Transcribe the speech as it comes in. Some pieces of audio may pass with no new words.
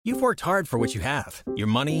You've worked hard for what you have. Your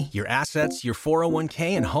money, your assets, your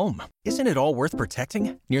 401k, and home. Isn't it all worth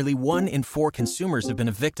protecting? Nearly 1 in 4 consumers have been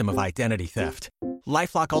a victim of identity theft.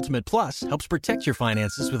 LifeLock Ultimate Plus helps protect your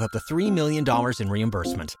finances with up to $3 million in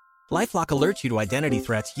reimbursement. LifeLock alerts you to identity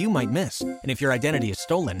threats you might miss. And if your identity is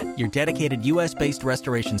stolen, your dedicated U.S.-based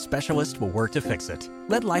restoration specialist will work to fix it.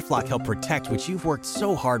 Let LifeLock help protect what you've worked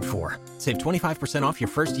so hard for. Save 25% off your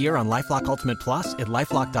first year on LifeLock Ultimate Plus at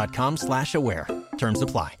LifeLock.com/aware. Terms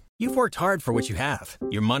apply. You've worked hard for what you have.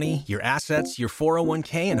 Your money, your assets, your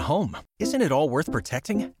 401k, and home. Isn't it all worth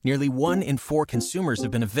protecting? Nearly 1 in 4 consumers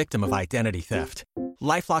have been a victim of identity theft.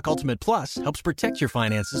 LifeLock Ultimate Plus helps protect your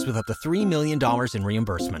finances with up to $3 million in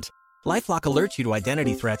reimbursement. LifeLock alerts you to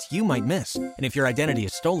identity threats you might miss. And if your identity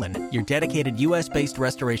is stolen, your dedicated U.S.-based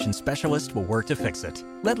restoration specialist will work to fix it.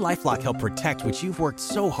 Let LifeLock help protect what you've worked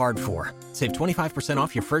so hard for. Save 25%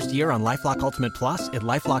 off your first year on LifeLock Ultimate Plus at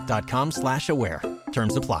LifeLock.com/aware.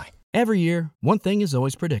 Terms apply. Every year, one thing is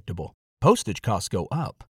always predictable. Postage costs go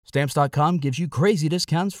up. Stamps.com gives you crazy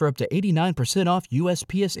discounts for up to 89% off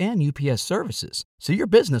USPS and UPS services, so your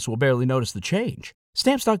business will barely notice the change.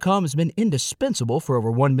 Stamps.com has been indispensable for over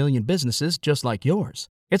 1 million businesses just like yours.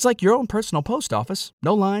 It's like your own personal post office.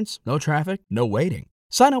 No lines, no traffic, no waiting.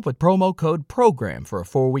 Sign up with promo code PROGRAM for a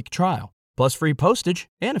 4-week trial, plus free postage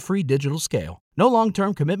and a free digital scale. No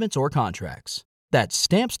long-term commitments or contracts. That's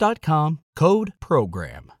Stamps.com, code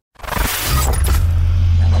PROGRAM.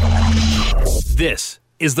 This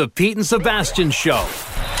is the Pete and Sebastian Show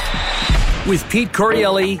with Pete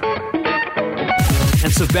Corielli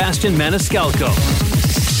and Sebastian Maniscalco.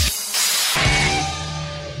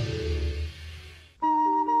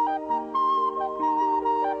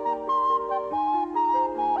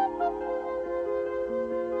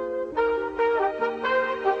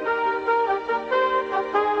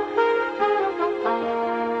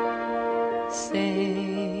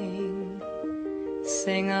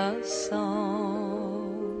 Sing a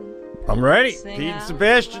song. I'm ready. Pete and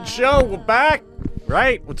Sebastian Show. We're back.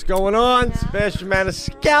 Right? What's going on? Sebastian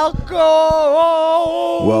Maniscalco.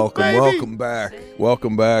 Welcome back.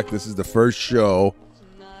 Welcome back. This is the first show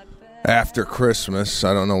after Christmas.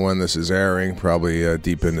 I don't know when this is airing. Probably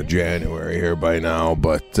deep into January here by now.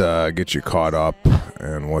 But get you caught up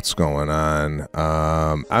and what's going on.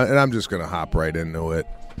 And I'm just going to hop right into it.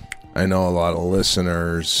 I know a lot of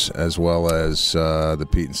listeners, as well as the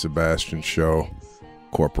Pete and Sebastian Show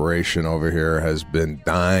Corporation over here, has been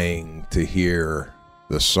dying to hear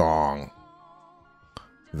the song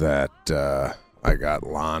that I got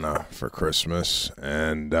Lana for Christmas,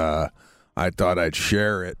 and I thought I'd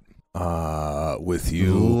share it with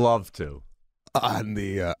you. Love to. On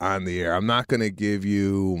the air. I'm not going to give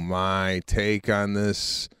you my take on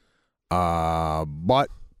this, but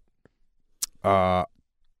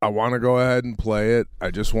I want to go ahead and play it. I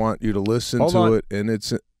just want you to listen to it, and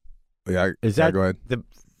it's is that go ahead.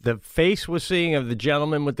 The face we're seeing of the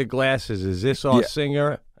gentleman with the glasses? Is this our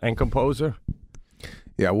singer and composer?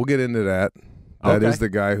 Yeah, we'll get into that. That is the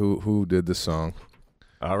guy who did the song.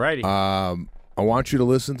 All righty. I want you to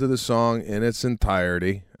listen to the song in its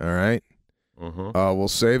entirety. All right. We'll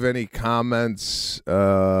save any comments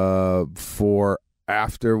for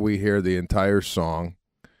after we hear the entire song.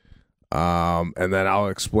 And then I'll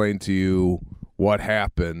explain to you what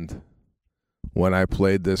happened when I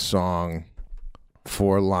played this song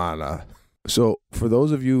for Lana. So for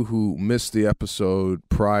those of you who missed the episode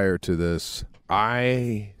prior to this,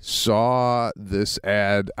 I saw this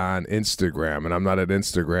ad on Instagram, and I'm not an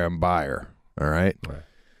Instagram buyer, all right?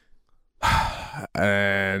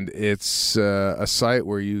 And it's a site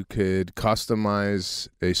where you could customize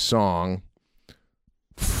a song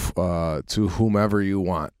to whomever you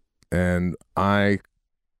want. And I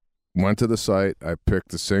went to the site. I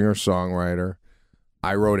picked a singer-songwriter.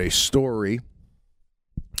 I wrote a story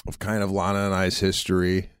of kind of Lana and I's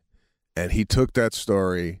history, and he took that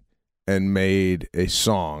story and made a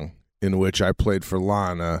song in which I played for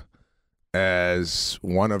Lana as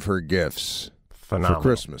one of her gifts for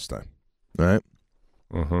Christmas time. Right?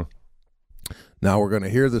 Now we're going to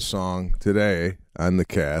hear the song today on the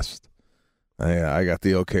cast. I got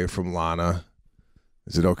the okay from Lana.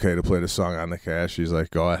 Is it okay to play the song on the cast? She's like,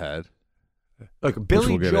 go ahead. Look,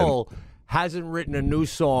 Billy Joel hasn't written a new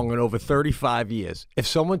song in over 35 years. If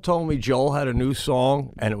someone told me Joel had a new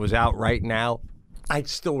song and it was out right now, I'd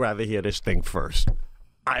still rather hear this thing first.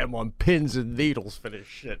 I am on pins and needles for this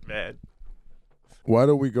shit, man. Why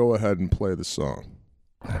don't we go ahead and play the song?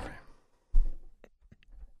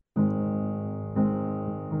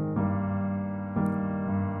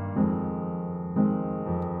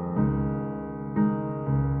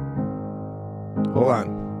 Hold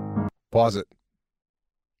on. Pause it.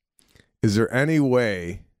 Is there any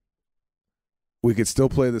way we could still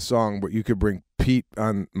play the song, but you could bring Pete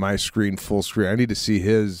on my screen, full screen? I need to see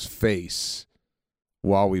his face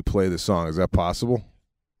while we play the song. Is that possible?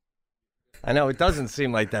 I know it doesn't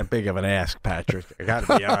seem like that big of an ask, Patrick. I got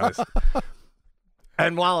to be honest.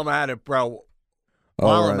 And while I'm at it, bro,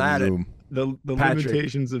 while I'm at it, the Patrick,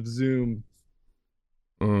 limitations of Zoom.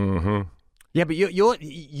 Mm-hmm. Yeah, but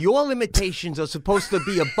your limitations are supposed to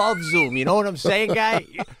be above Zoom. You know what I'm saying, guy?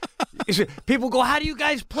 People go, how do you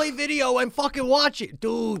guys play video and fucking watch it?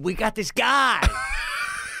 Dude, we got this guy.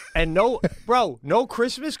 And no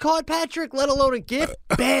Christmas card, Patrick, let alone a gift.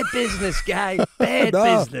 Bad business, guy. Bad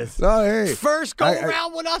business. No, hey. First go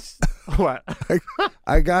around with us. What?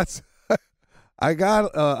 I got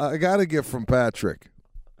a gift from Patrick.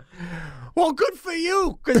 Well, good for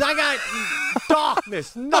you, because I got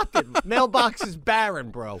darkness, nothing. Mailbox is barren,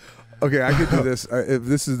 bro. Okay, I could do this. If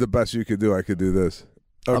this is the best you could do, I could do this.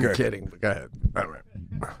 Okay. I'm kidding, but go ahead. All right.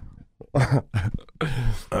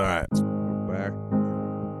 All right. Back.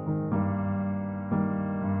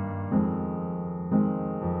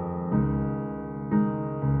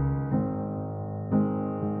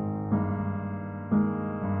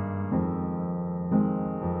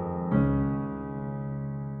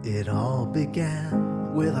 It all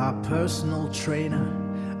began with our personal trainer.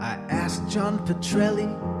 I asked John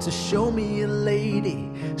Petrelli to show me a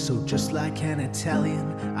lady. So just like an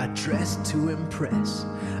Italian, I dressed to impress.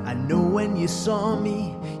 I know when you saw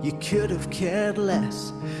me, you could have cared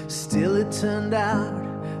less. Still it turned out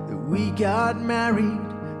that we got married.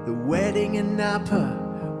 The wedding in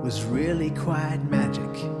Napa was really quite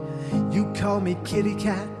magic. You call me kitty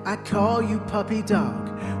cat, I call you puppy dog.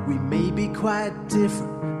 We may be quite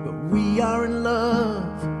different, but we are in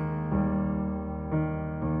love.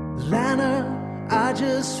 Lana, I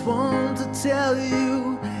just want to tell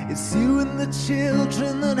you, it's you and the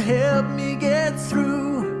children that help me get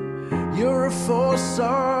through. You're a force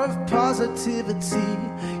of positivity.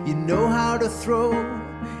 You know how to throw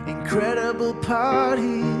incredible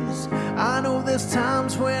parties. I know there's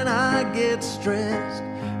times when I get stressed,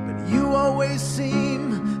 but you always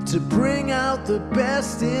seem to bring out the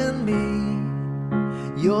best in me.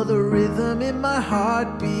 You're the rhythm in my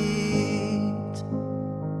heartbeat.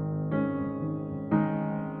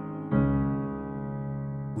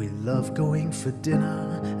 We love going for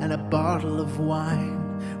dinner and a bottle of wine.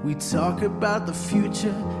 We talk about the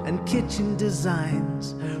future and kitchen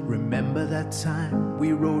designs. Remember that time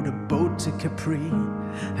we rode a boat to Capri,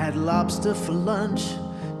 had lobster for lunch,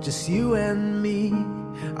 just you and me.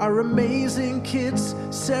 Our amazing kids,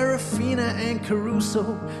 Serafina and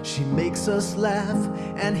Caruso. She makes us laugh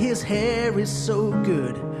and his hair is so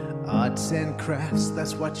good. Arts and crafts,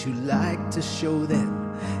 that's what you like to show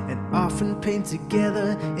them, and often paint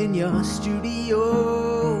together in your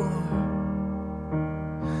studio.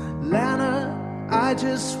 Lana, I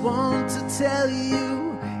just want to tell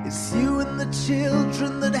you, it's you and the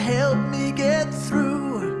children that help me get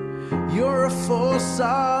through. You're a force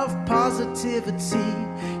of positivity.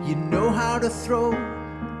 You know how to throw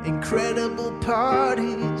incredible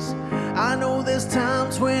parties. I know there's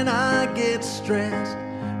times when I get stressed,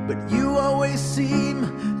 but you always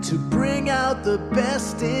seem to bring out the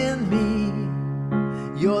best in me.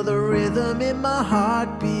 You're the rhythm in my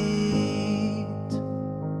heartbeat.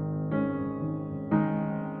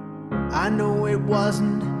 I know it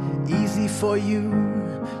wasn't easy for you.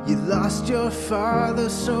 You lost your father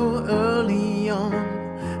so early on,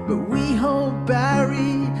 but we hold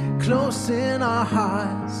Barry close in our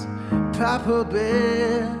hearts. Papa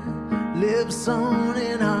Bear lives on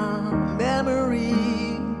in our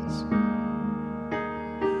memories.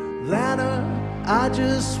 Lana, I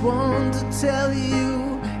just want to tell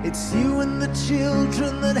you, it's you and the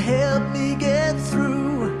children that help me get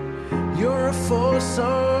through. You're a force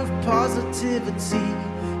of positivity.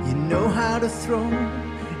 You know how to throw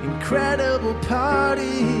incredible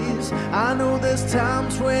parties. I know there's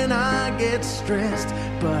times when I get stressed,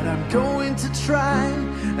 but I'm going to try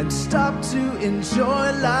and stop to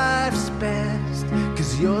enjoy life's best,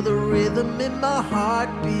 'cause you're the rhythm in my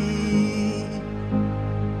heartbeat.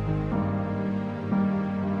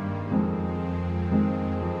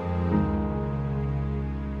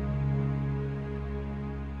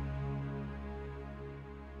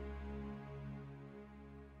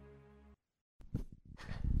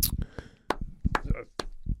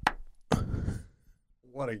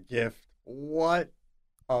 What a gift. What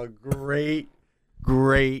a great,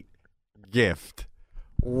 great gift.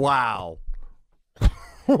 Wow.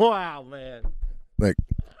 Wow, man. Like,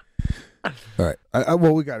 all right.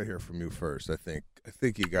 Well, we got to hear from you first. I think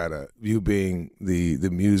you gotta, you being the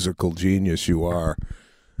musical genius you are,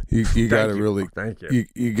 You got to you. really Thank you.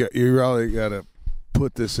 You really got to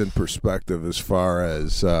put this in perspective as far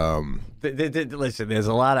as Listen, there's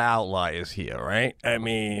a lot of outliers here, right? I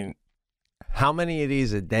mean, how many of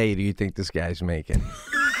these a day do you think this guy's making?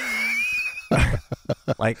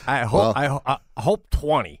 Like, I hope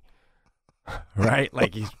 20, right?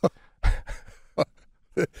 Like he's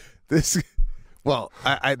this. Well,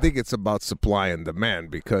 I think it's about supply and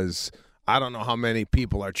demand because I don't know how many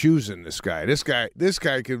people are choosing this guy. This guy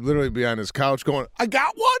could literally be on his couch going, "I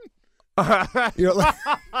got one." You know, like,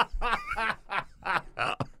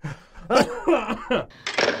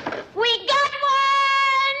 We got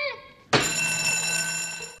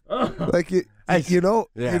one! like you know,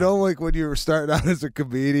 like when you were starting out as a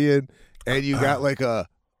comedian and you got like a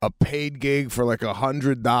paid gig for like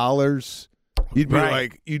 $100, you'd be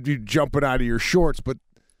like, you'd be jumping out of your shorts. But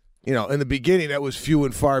you know, in the beginning, that was few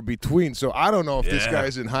and far between. So I don't know if this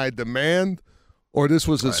guy's in high demand or this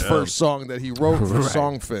was his first song that he wrote for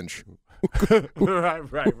Songfinch.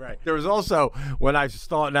 Right. There was also, when I was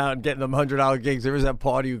starting out and getting them $100 gigs, there was that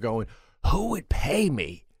part of you going, who would pay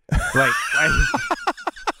me? Like,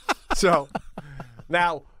 so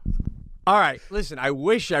now, all right, listen, I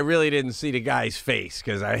wish I really didn't see the guy's face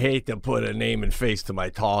because I hate to put a name and face to my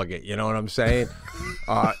target. You know what I'm saying?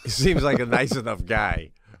 He seems like a nice enough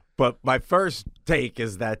guy. But my first take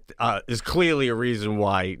is that is clearly a reason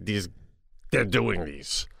why they're doing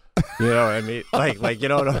these. You know what I mean? Like you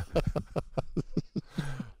know,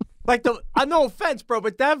 no offense, bro,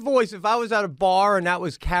 but that voice, if I was at a bar and that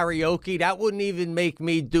was karaoke, that wouldn't even make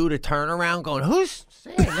me do the turnaround going, who's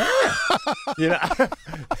saying that? You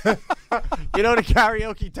know, you know the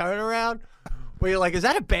karaoke turnaround? Where you're like, is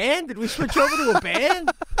that a band? Did we switch over to a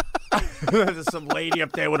band? There's some lady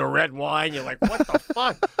up there with a red wine. You're like, what the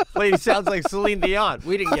fuck? This lady sounds like Celine Dion.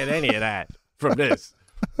 We didn't get any of that from this.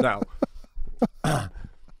 No.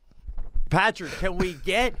 Patrick, can we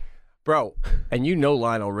get, bro? And you know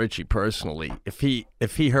Lionel Richie personally. If he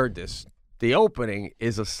heard this, the opening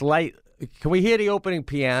is a slight. Can we hear the opening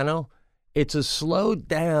piano? It's a slowed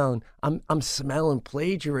down. I'm smelling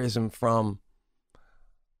plagiarism from.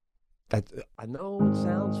 That I know it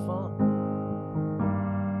sounds fun.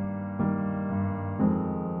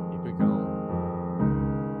 Keep it going.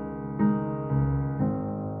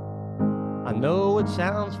 I know it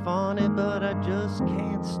sounds funny, but I just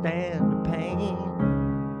can't stand the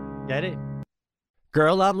pain. Get it?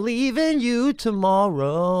 Girl, I'm leaving you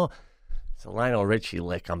tomorrow. It's a Lionel Richie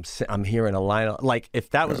lick. I'm hearing a Lionel. Like, if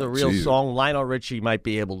that was a real song, Lionel Richie might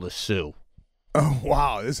be able to sue. Oh,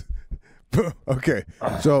 wow. Okay,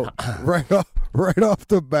 so right off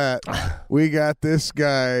the bat, we got this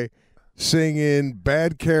guy singing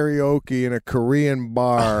bad karaoke in a Korean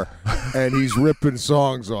bar, and he's ripping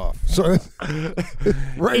songs off. So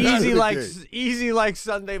easy like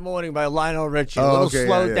Sunday Morning by Lionel Richie. A little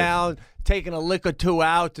slowed down, taking a lick or two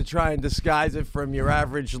out to try and disguise it from your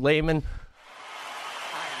average layman.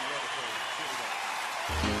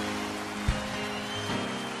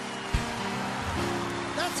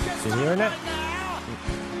 You hearing that?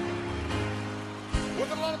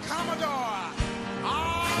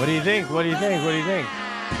 What do you think? What do you think?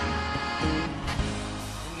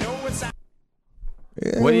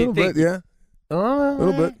 Yeah, what do you think? Yeah, a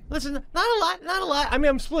little bit. Listen, not a lot. I mean,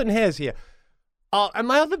 I'm splitting hairs here. And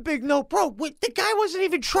my other big note, bro, the guy wasn't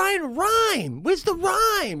even trying to rhyme. Where's the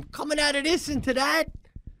rhyme? Coming out of this into that.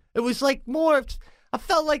 It was like more. I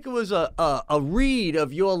felt like it was a read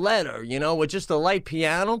of your letter, you know, with just a light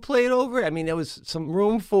piano played over it. I mean, there was some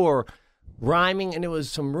room for rhyming, and there was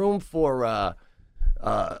some room for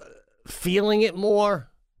feeling it more.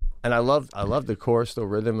 And I love the chorus, the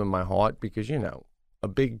rhythm in my heart, because, you know, a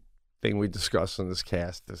big thing we discuss in this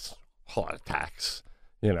cast is heart attacks,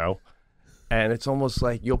 you know. And it's almost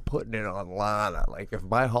like you're putting it on Lana. Like, if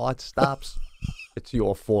my heart stops, it's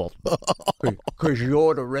your fault. Because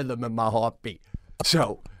you're the rhythm in my heartbeat.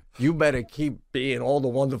 So you better keep being all the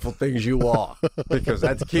wonderful things you are, because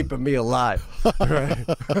that's keeping me alive. Right?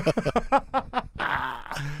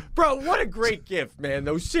 Bro, what a great gift, man,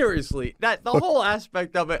 though. Seriously, the whole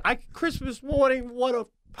aspect of it. Christmas morning, what a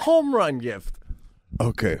home run gift.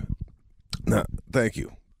 Okay. Now, thank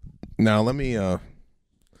you. Now, let me Lana.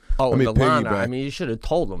 I mean, you should have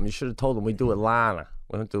told them. We do it Lana.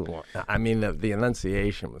 We don't do it. I mean, the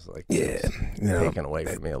enunciation was like taken away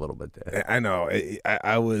from me a little bit there. I know.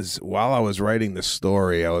 I was, while I was writing the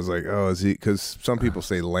story, I was like, oh, is he? Because some people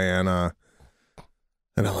say Lana.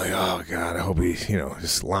 And I'm like, oh, God, I hope he's,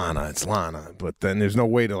 it's Lana. It's Lana. But then there's no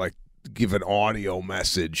way to, like, give an audio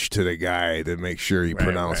message to the guy to make sure he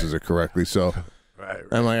pronounces it correctly. So right.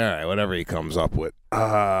 I'm like, all right, whatever he comes up with.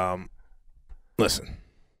 Listen,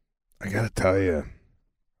 I got to tell you,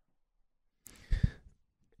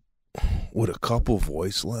 with a couple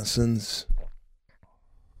voice lessons,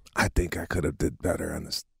 I think I could have did better on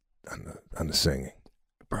this on the singing.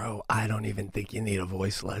 Bro, I don't even think you need a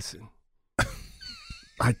voice lesson.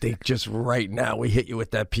 I think just right now we hit you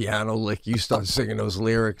with that piano lick. You start singing those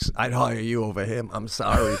lyrics. I'd hire you over him. I'm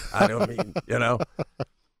sorry. I don't mean,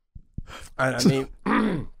 I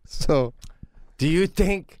mean, so do you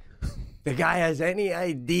think the guy has any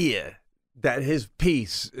idea that his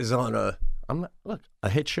piece is on a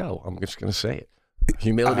hit show? I'm just going to say it.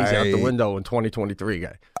 Humility's out the window in 2023,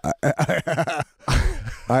 guy.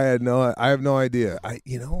 I have no idea.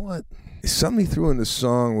 You know what? Something he threw in the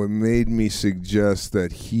song what made me suggest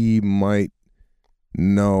that he might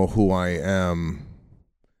know who I am,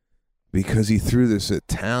 because he threw this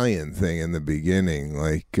Italian thing in the beginning.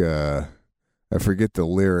 Like, I forget the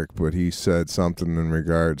lyric, but he said something in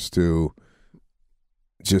regards to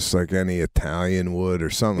just like any Italian would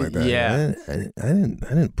or something like that. Yeah. I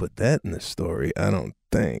didn't put that in the story, I don't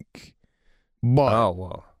think. But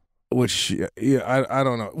which, I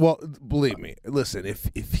don't know. Well, believe me, listen, if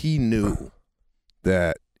he knew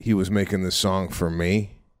that he was making this song for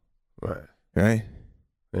me, right?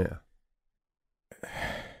 Yeah.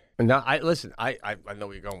 No, I know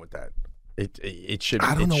where you're going with that. It should.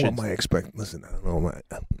 I don't know what my Listen, I don't know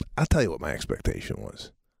I'll tell you what my expectation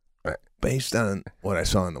was. Right. Based on what I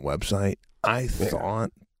saw on the website, I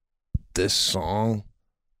thought this song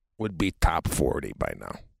would be top 40 by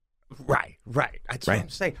now. Right. That's what I'm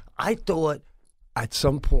saying. I thought at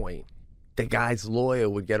some point the guy's lawyer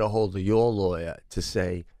would get a hold of your lawyer to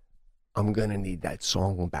say, I'm going to need that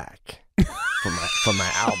song back for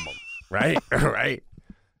my album. Right? Right?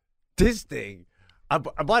 This thing,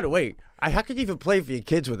 by the way, how could you even play for your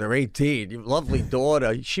kids when they're 18? Your lovely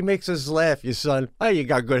daughter, she makes us laugh. Your son, oh, you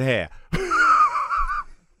got good hair.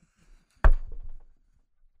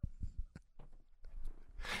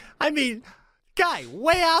 I mean, guy,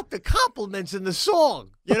 weigh out the compliments in the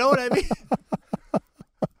song. You know what I mean?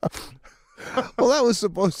 Well, that was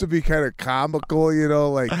supposed to be kind of comical,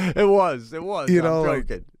 like it was. I'm joking.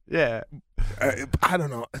 Like, yeah. I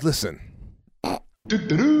don't know. Listen,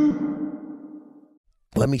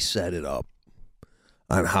 let me set it up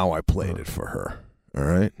on how I played it for her. All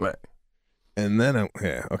right. Right. And then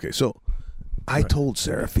okay. So I told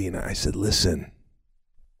Serafina, I said, listen,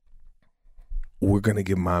 we're gonna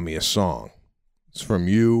give Mommy a song. It's from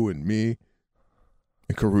you and me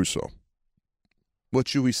and Caruso. What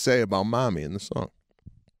should we say about Mommy in the song?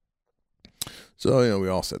 So, we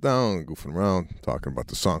all sat down, goofing around, talking about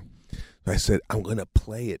the song. I said, I'm going to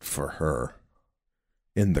play it for her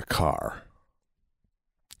in the car.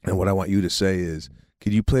 And what I want you to say is,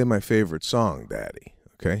 could you play my favorite song, Daddy?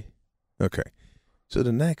 Okay? Okay. So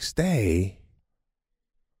the next day,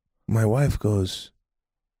 my wife goes,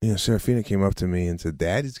 Serafina came up to me and said,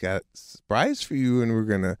 Daddy's got a surprise for you, and we're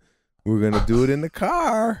gonna do it in the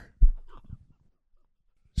car.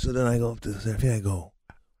 So then I go up to Serafina, I go,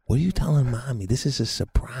 what are you telling Mommy? This is a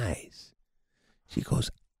surprise. She goes,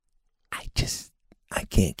 I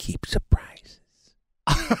can't keep surprises.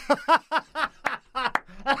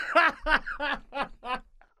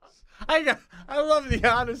 I love the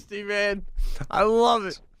honesty, man. I love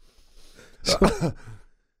it.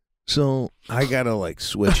 So I gotta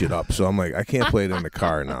switch it up. So I'm like, I can't play it in the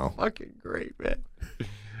car now. Fucking great, man.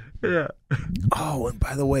 Yeah. Oh, and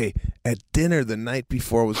by the way, at dinner the night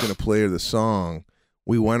before I was gonna play her the song,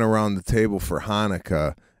 we went around the table for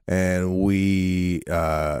Hanukkah and we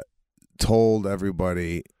told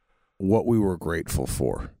everybody what we were grateful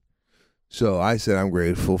for. So I said, I'm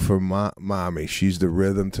grateful for Mommy. She's the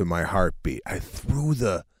rhythm to my heartbeat. I threw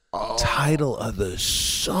the title of the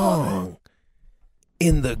song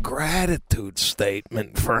in the gratitude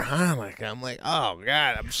statement for Hanukkah. I'm like, oh,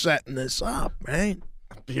 God, I'm setting this up, right?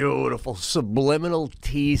 Beautiful. Subliminal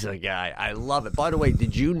teaser, guy. I love it. By the way,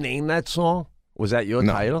 did you name that song? Was that your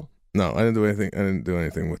title? No, I didn't do anything. I didn't do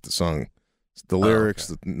anything with the song. The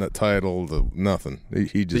lyrics, okay. the title, nothing.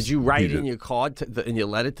 He just. Did you write in your card in your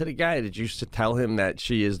letter to the guy? Did you tell him that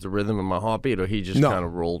she is the rhythm of my heartbeat, or he just kind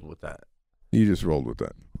of rolled with that? He just rolled with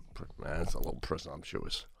that. Man, that's a little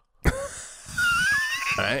presumptuous.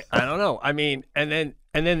 I don't know. I mean, and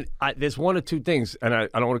then there's one or two things, and I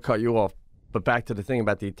don't want to cut you off, but back to the thing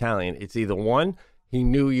about the Italian. It's either one, he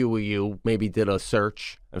knew you were you, maybe did a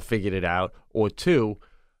search and figured it out, or two,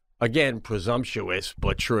 again, presumptuous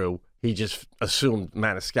but true. He just assumed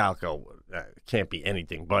Maniscalco can't be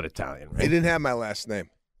anything but Italian. Right? He didn't have my last name.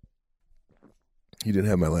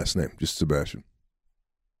 Just Sebastian.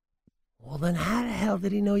 Well, then how the hell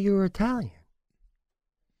did he know you were Italian?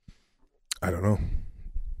 I don't know.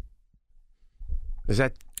 Is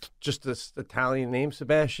that just this Italian name,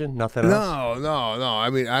 Sebastian? Nothing else? No. I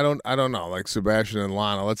mean, I don't know. Like Sebastian and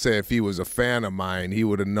Lana. Let's say if he was a fan of mine, he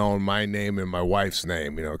would have known my name and my wife's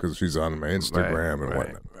name, because she's on my Instagram and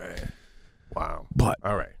whatnot. Right. Wow. But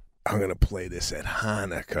all right, I'm gonna play this at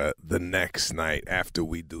Hanukkah the next night after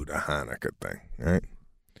we do the Hanukkah thing. Right.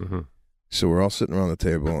 Mm-hmm. So we're all sitting around the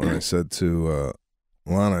table, and I said to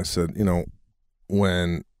Lana, I said,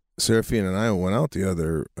 when Seraphine and I went out the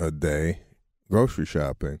other day grocery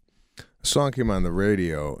shopping, a song came on the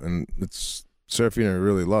radio, and Seraphina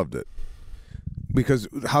really loved it. Because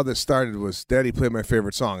how this started was, Daddy played my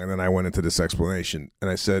favorite song, and then I went into this explanation, and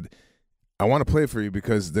I said, I want to play for you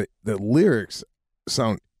because the lyrics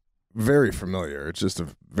sound very familiar. It's just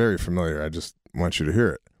very familiar. I just want you to hear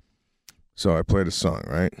it. So I played a song,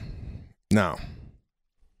 right? Now,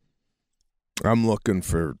 I'm looking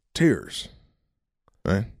for tears,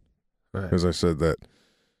 right? Because I said that,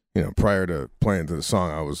 prior to playing to the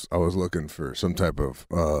song, I was looking for some type of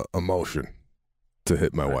emotion to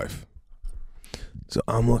hit my wife. So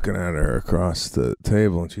I'm looking at her across the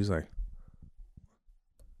table, and she's like,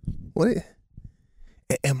 "What?"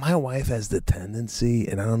 And my wife has the tendency,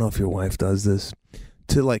 and I don't know if your wife does this,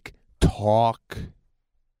 to like talk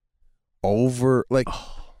over, like,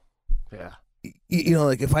 yeah,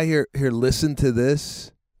 like if I hear listen to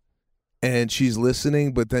this. And she's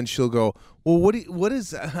listening, but then she'll go, "Well, what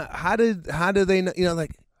is? How do they know?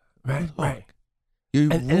 Like, right.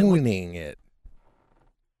 You're ruining it."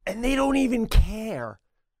 And they don't even care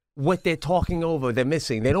what they're talking over. They're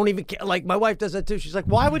missing. They don't even care. Like my wife does that too. She's like,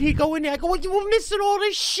 "Why would he go in there?" I go, "Well, you were missing all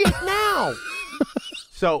this shit now."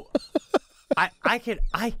 So, I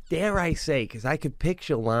dare I say, because I could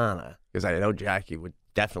picture Lana, because I know Jackie would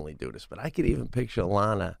definitely do this, but I could even picture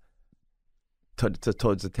Lana.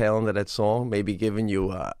 Towards the tail end of that song, maybe giving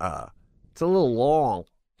you it's a little long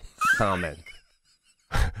comment,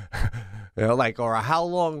 like, or how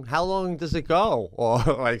long does it go, or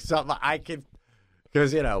like something I could,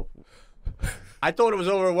 because I thought it was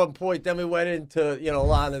over at one point. Then we went into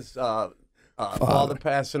Lana's father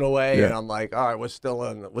passing away, and I'm like, all right, we're still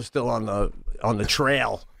on the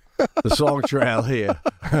trail, the song trail here.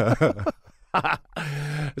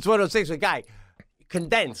 It's one of those things with guy.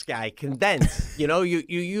 Condense. You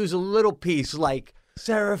use a little piece like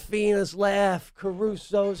Seraphina's laugh,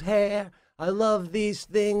 Caruso's hair. I love these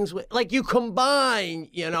things. Like you combine,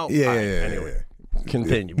 Yeah. Anyway,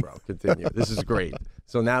 continue, bro. Continue. This is great.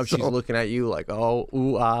 So now she's looking at you like, oh,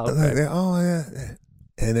 ooh, ah. Okay. Oh, yeah.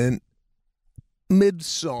 And then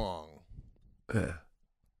mid-song,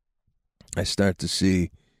 I start to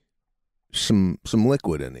see some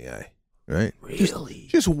liquid in the eye, right? Really?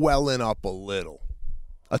 Just welling up a little.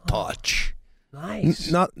 A touch. Nice.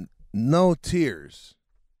 No tears.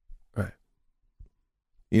 Right.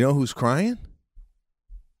 You know who's crying?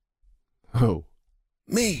 Who?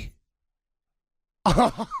 Me. I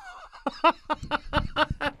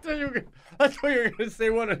thought you were going to say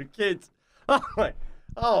one of the kids. Oh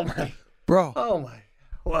my. Bro. Oh my.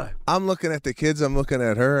 What? I'm looking at the kids. I'm looking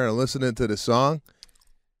at her and listening to the song.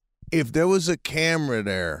 If there was a camera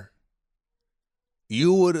there,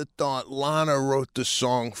 you would have thought Lana wrote the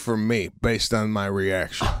song for me based on my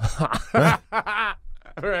reaction. Right?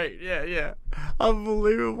 Right, yeah.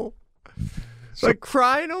 Unbelievable. Like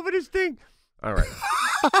crying over this thing. All right.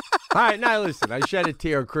 All right, now listen, I shed a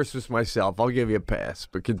tear on Christmas myself. I'll give you a pass,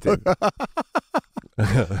 but continue. No,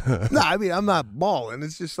 I mean, I'm not bawling.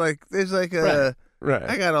 It's just like, there's like a, right.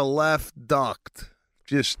 I got a left duct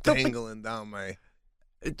just dangling down my...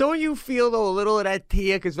 Don't you feel, though, a little of that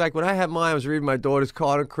tear? Because, like, when I had mine, I was reading my daughter's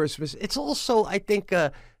card on Christmas. It's also, I think,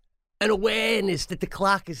 an awareness that the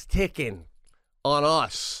clock is ticking on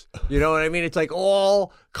us. You know what I mean? It's, like,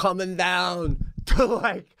 all coming down to,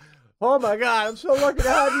 like, oh, my God, I'm so lucky to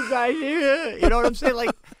have you guys here. You know what I'm saying?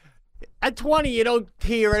 Like, at 20, you don't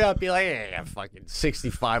tear it up. You're like, hey, I got fucking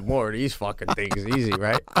 65 more of these fucking things. Easy,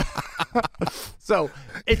 right? So,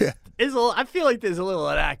 I feel like there's a little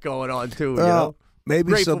of that going on, too, you know?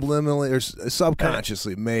 Maybe subliminally or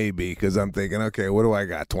subconsciously, maybe, because I'm thinking, okay, what do I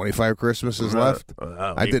got? 25 Christmases left?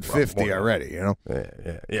 I did 50 already, you know?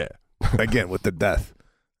 Yeah. Again, with the death.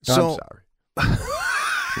 So, I'm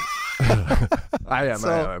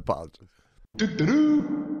sorry. I apologize.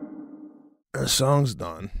 Her song's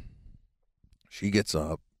done. She gets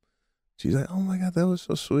up. She's like, oh, my God, that was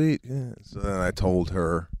so sweet. Yeah. So then I told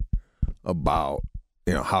her about,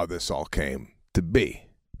 how this all came to be,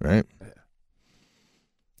 right? Yeah.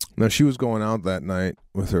 Now, she was going out that night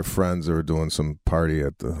with her friends. They were doing some party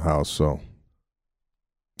at the house, so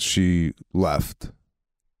she left,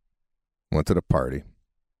 went to the party.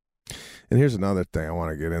 And here's another thing I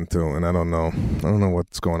want to get into, and I don't know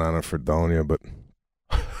what's going on in Fredonia, but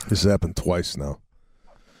this has happened twice now.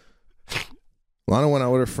 Lana went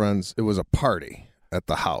out with her friends. It was a party at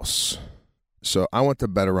the house. So I went to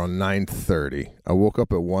bed around 9:30. I woke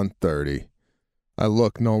up at 1:30. I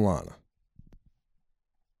look, no Lana.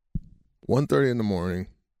 1:30 in the morning.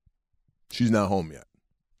 She's not home yet.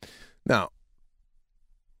 Now,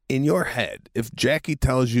 in your head, if Jackie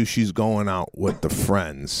tells you she's going out with the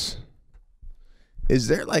friends, is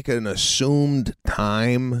there like an assumed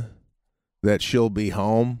time that she'll be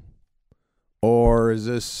home? Or is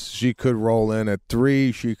this, she could roll in at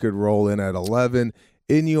 3, she could roll in at 11?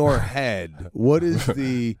 In your head, what is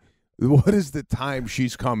the time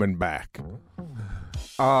she's coming back?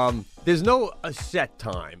 There's no a set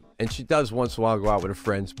time, and she does once in a while go out with her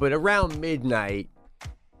friends, but around midnight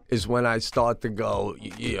is when I start to go,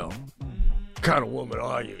 you know, what kind of woman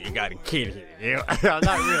are you? You got a kid here. You know?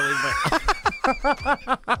 Not really, but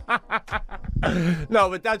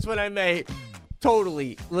no, but that's when I may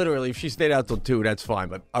totally, literally, if she stayed out till 2, that's fine.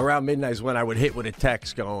 But around midnight is when I would hit with a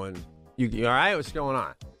text going, you all right? What's going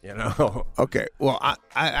on? You know? Okay. Well,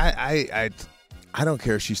 I don't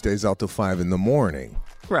care if she stays out till 5 in the morning.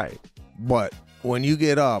 Right. But when you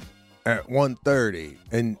get up at 1:30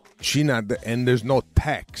 and and there's no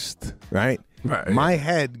text, right? Right. My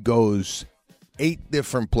head goes 8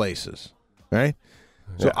 different places, right?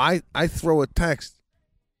 So Yeah. I throw a text.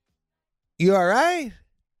 You all right?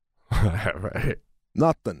 Right.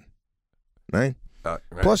 Nothing. Right? Right.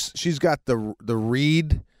 Plus, she's got the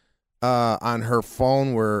read on her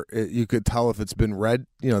phone where you could tell if it's been read.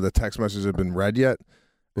 You know, the text messages have been read yet.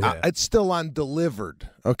 Yeah. It's still on delivered.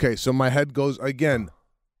 Okay, so my head goes again.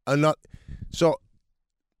 So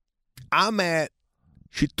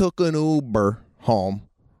she took an Uber home.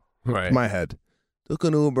 Right. My head took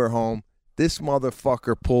an Uber home. This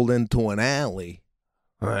motherfucker pulled into an alley.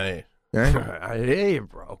 Right. Right? I hear you,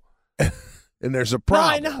 bro. And there's a No,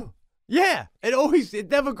 problem. I know. Yeah, it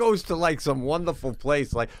never goes to like some wonderful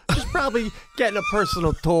place. Like she's probably getting a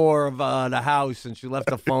personal tour of the house, and she left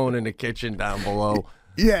the phone in the kitchen down below.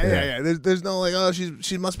 Yeah. There's no like, oh,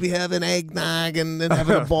 she must be having eggnog and then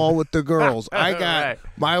having a ball with the girls. I got Right.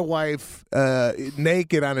 my wife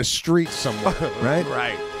naked on a street somewhere, right?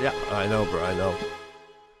 Right. Yeah, I know, bro. I know.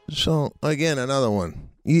 So again, another one.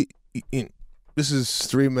 This is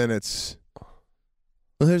 3 minutes.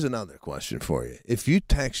 Well, here's another question for you. If you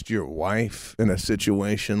text your wife in a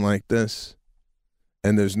situation like this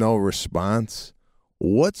and there's no response,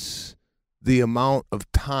 what's the amount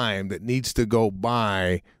of time that needs to go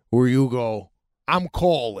by where you go, I'm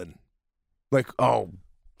calling? Like,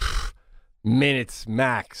 Minutes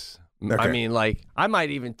max. Okay. I mean, like, I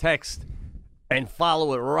might even text and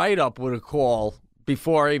follow it right up with a call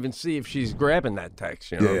before I even see if she's grabbing that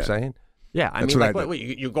text. You know what I'm saying? Yeah, I That's mean, what like, I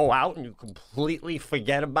do. you go out and you completely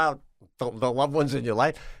forget about the loved ones in your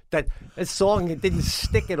life. That song, it didn't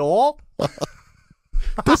stick at all.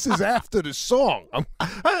 this is after the song.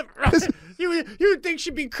 You would think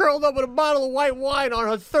she'd be curled up with a bottle of white wine on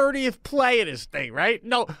her 30th play of this thing, right?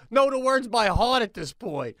 Know the words by heart at this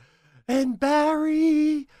point. And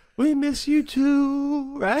Barry, we miss you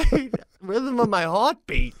too, right? Rhythm of my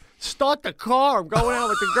heartbeat. Start the car. I'm going out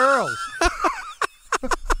with the girls.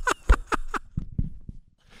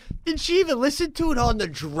 Did she even listen to it on the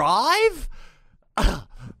drive?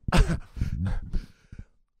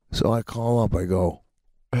 So I call up. I go,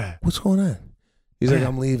 what's going on? He's like,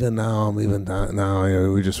 I'm leaving now. I'm leaving now. You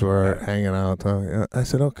know, we just were hanging out. I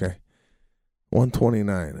said, okay.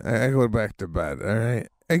 1:29. I go back to bed. All right.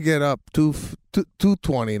 I get up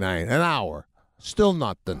 2:29. An hour. Still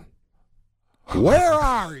nothing. Where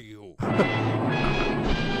are you?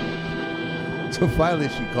 So finally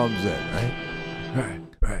she comes in, right?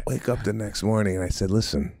 Right. Wake up the next morning and I said,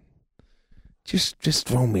 listen, just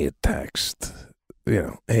throw me a text. You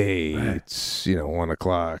know, hey, it's 1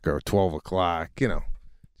 o'clock or 12 o'clock. You know,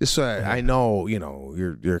 just so I know. You know,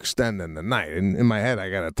 you're extending the night. And in my head,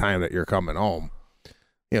 I got a time that you're coming home.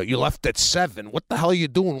 You know, you left at 7. What the hell are you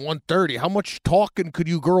doing 1:30? How much talking could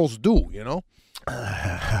you girls do? You know.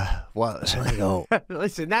 Well, So I go,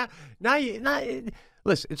 listen,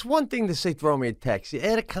 listen, it's one thing to say, throw me a text. You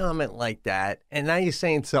add a comment like that, and now you're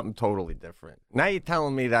saying something totally different. Now you're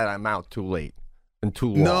telling me that I'm out too late and too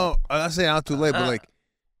long. no, I say out too late, but like,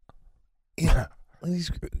 yeah, when these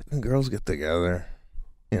girls get together,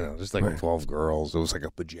 you know, just like 12 girls. It was like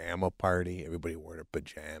a pajama party. Everybody wore their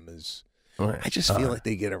pajamas. Right. I just feel like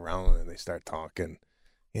they get around and they start talking,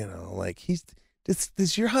 you know, like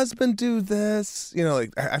does your husband do this? You know,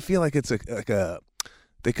 like I feel like it's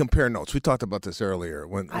they compare notes. We talked about this earlier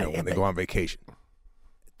when they go on vacation.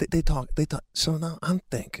 they talk. So now I'm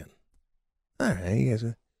thinking, all right, you guys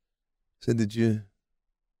said, did you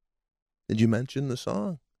mention the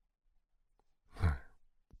song?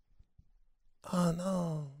 Oh,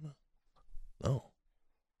 no.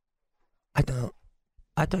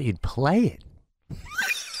 I thought you'd play it.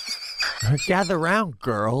 Gather round,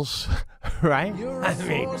 girls. Right? I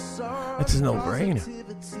mean, it's a no-brainer.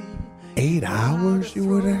 8 hours you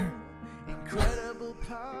were there?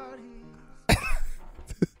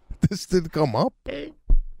 This didn't come up?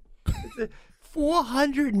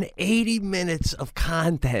 480 minutes of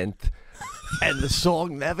content, and the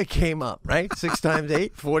song never came up, right? 6 times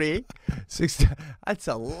 8, 48. That's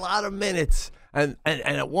a lot of minutes. And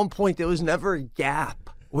at one point, there was never a gap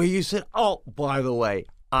where you said, oh, by the way,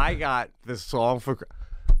 I got this song for...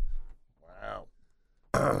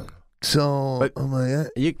 Wow. So, but I'm like,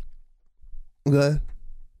 you... Go ahead.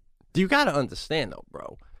 You got to understand, though,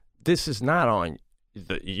 bro. This is not on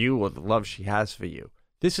you or the love she has for you.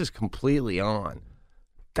 This is completely on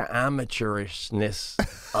the amateurishness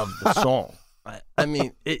of the song. I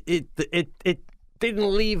mean, it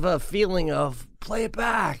didn't leave a feeling of play it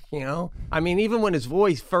back, you know? I mean, even when his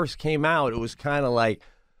voice first came out, it was kind of like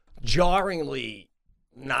jarringly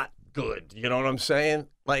not good. You know what I'm saying?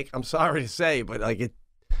 Like, I'm sorry to say, but like it.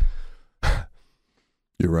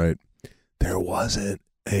 You're right. There wasn't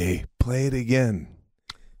a play it again.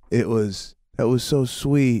 That was so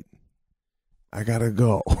sweet. I gotta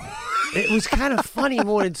go. It was kind of funny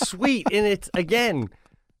more than sweet in its, again,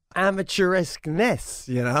 amateurishness,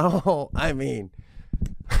 you know? I mean.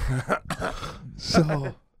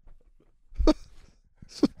 So.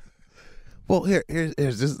 Well, here's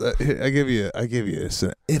this. I give you this.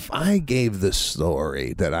 If I gave the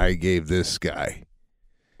story that I gave this guy,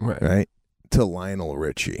 right to Lionel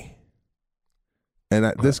Richie, and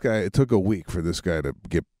this guy, it took a week for this guy to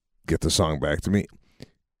get the song back to me.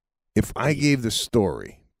 If I gave the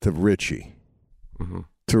story to Richie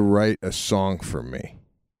to write a song for me,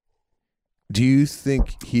 do you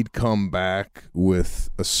think he'd come back with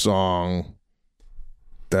a song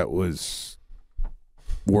that was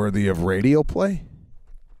worthy of radio play?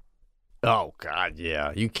 Oh, God, yeah.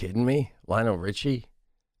 Are you kidding me? Lionel Richie?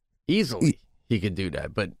 Easily he could do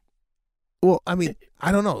that, but... Well, I mean,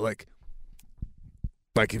 I don't know. Like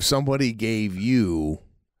if somebody gave you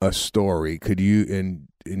a story, could you, and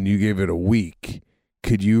you gave it a week,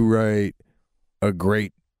 could you write a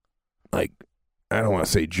great, like, I don't want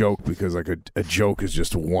to say joke because, like, a joke is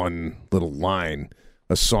just one little line.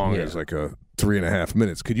 A song is like a 3.5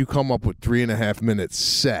 minutes. Could you come up with 3.5 minutes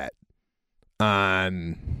set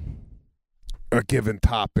on a given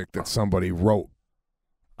topic that somebody wrote?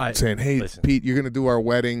 Saying, hey, listen, Pete, you're going to do our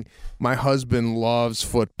wedding. My husband loves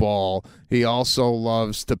football. He also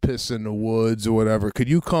loves to piss in the woods or whatever. Could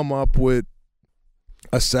you come up with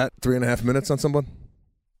a set 3.5 minutes on someone?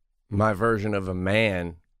 My version of a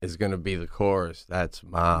man is going to be the chorus. That's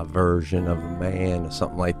my version of a man or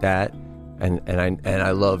something like that. And I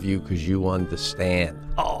love you because you understand.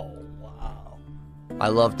 Oh, wow. I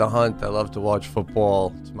love to hunt. I love to watch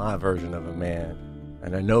football. It's my version of a man.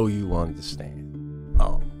 And I know you understand.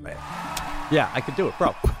 Oh, man. Yeah, I could do it,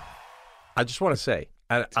 bro. I just want to say,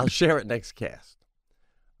 and I'll share it next cast.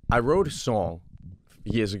 I wrote a song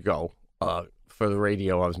years ago for the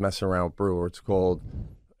radio. I was messing around with Brewer.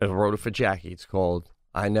 I wrote it for Jackie. It's called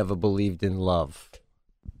I Never Believed in Love.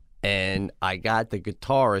 And I got the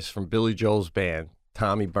guitarist from Billy Joel's band,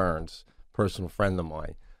 Tommy Burns, personal friend of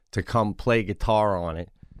mine, to come play guitar on it.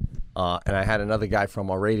 And I had another guy from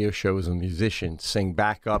our radio show who's a musician sing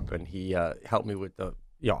back up, and he helped me with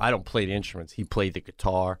I don't play the instruments. He played the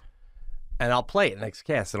guitar. And I'll play it next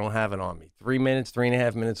cast. I don't have it on me. 3 minutes,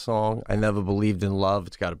 3.5 minute song. I Never Believed in Love.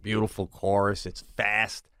 It's got a beautiful chorus. It's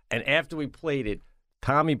fast. And after we played it,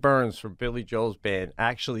 Tommy Burns from Billy Joel's band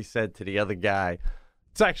actually said to the other guy,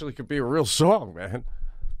 "This actually could be a real song, man.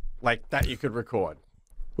 Like that you could record."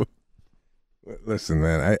 Listen,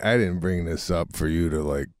 man, I didn't bring this up for you to,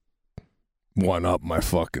 like, one-up my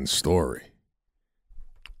fucking story.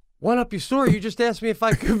 One-up your story? You just asked me if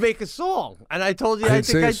I could make a song. And I told you I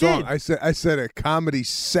think I did. I said a comedy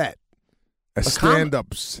set. A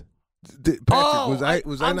stand-up. Patrick,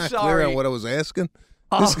 was I not clear on what I was asking?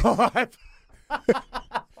 I'm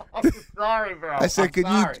sorry, bro. I said, could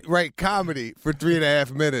you write comedy for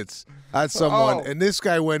 3.5 minutes on someone? And this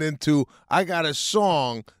guy went into, I got a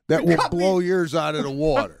song that will blow yours out of the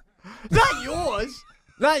water. Not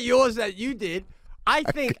yours that you did. I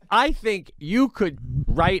think you could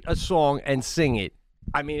write a song and sing it.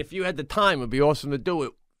 I mean, if you had the time, it'd be awesome to do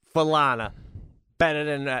it for Lana. Better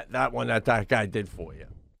than that one that guy did for you.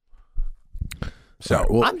 So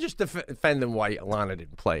well, I'm just defending why Lana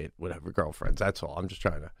didn't play it with her girlfriends. That's all. I'm just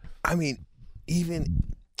trying to. I mean, even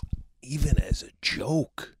as a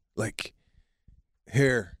joke, like,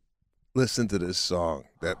 here, listen to this song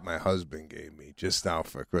that my husband gave me just now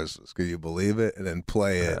for Christmas. Can you believe it? And then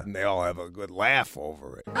play it, and they all have a good laugh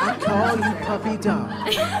over it. I call you puppy dog.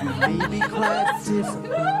 We may be quite different,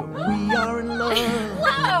 but we are in love.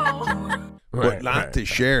 Whoa! But not to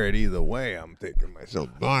share it either way. I'm thinking to myself,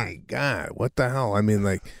 my God, what the hell? I mean,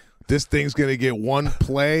 like, this thing's going to get one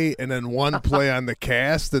play and then one play on the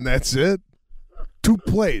cast, and that's it? 2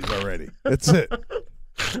 plays already. That's it.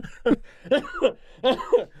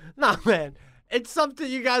 Nah, man. It's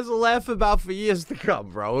something you guys will laugh about for years to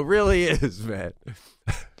come, bro. It really is, man.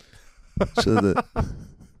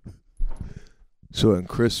 So on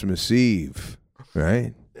Christmas Eve,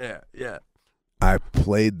 right? Yeah. I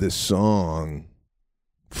played the song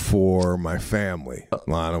for my family.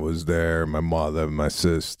 Lana was there, my mother, my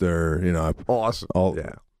sister, Awesome.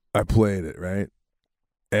 I played it, right?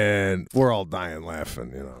 And we're all dying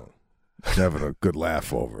laughing, having a good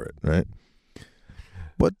laugh over it, right?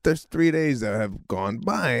 But there's 3 days that have gone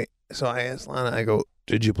by. So I asked Lana, I go,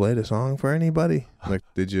 did you play the song for anybody? I'm like,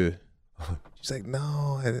 did you? She's like,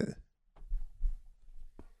 no, I didn't.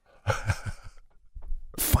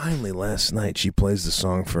 Finally, last night, she plays the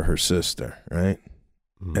song for her sister, right?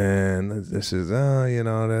 Mm-hmm. And this is,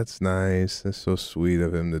 that's nice. That's so sweet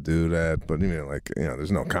of him to do that. But,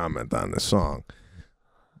 there's no comment on the song.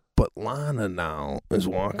 But Lana now is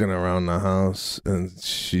walking around the house, and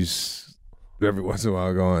she's every once in a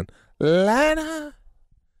while going, Lana?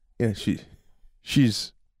 Yeah,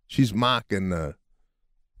 she's mocking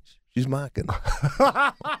she's mocking.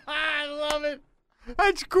 I love it.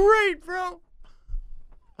 That's great, bro.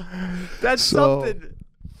 That's something.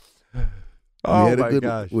 Oh my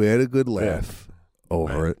gosh. We had a good laugh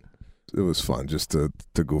over it. It was fun just to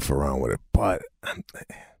goof around with it. But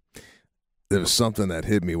there was something that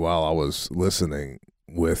hit me while I was listening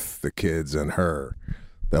with the kids and her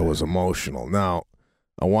that was emotional. Now,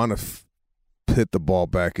 I want to hit the ball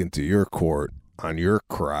back into your court on your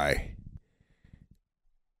cry.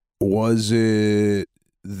 Was it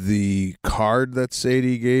the card that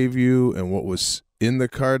Sadie gave you and what was in the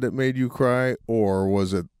card that made you cry, or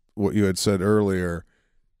was it what you had said earlier?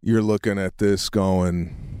 You're looking at this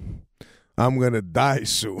going, I'm going to die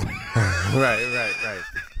soon. Right.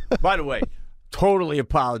 By the way, totally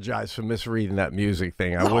apologize for misreading that music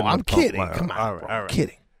thing. I'm kidding. Come on, all right. I'm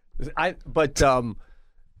kidding. But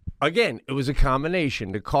again, it was a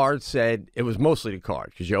combination. The card said, it was mostly the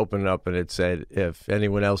card, because you open it up and it said, if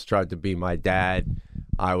anyone else tried to be my dad,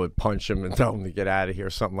 I would punch him and tell him to get out of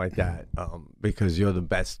here, something like that, because you're the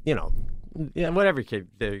best, whatever kid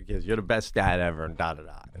is, you're the best dad ever, and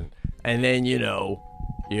da-da-da. And then, you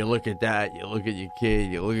look at that, you look at your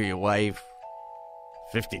kid, you look at your wife,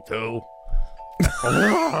 52.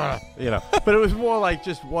 But it was more like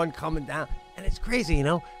just one coming down. And it's crazy,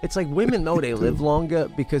 It's like women know they live longer,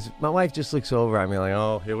 because my wife just looks over at me like,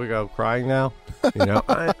 oh, here we go, crying now.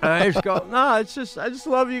 I just go, no, I just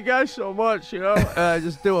love you guys so much, I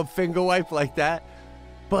just do a finger wipe like that.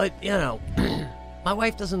 But, my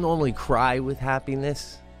wife doesn't normally cry with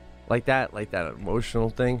happiness like that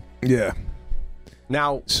emotional thing. Yeah.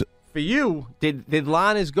 Now, for you, did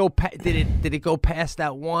Lana's did it go past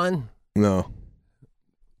that one? No.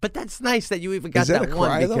 But that's nice that you even got Is that that a one.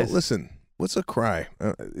 cry, though? Listen, what's a cry?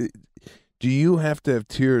 Do you have to have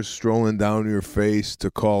tears strolling down your face to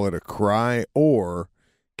call it a cry, or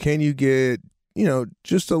can you get,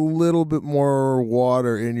 just a little bit more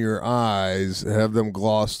water in your eyes, have them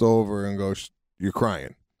glossed over, and go, you're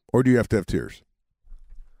crying? Or do you have to have tears?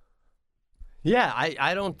 Yeah,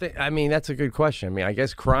 I don't think, that's a good question. I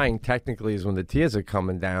guess crying technically is when the tears are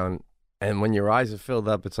coming down, and when your eyes are filled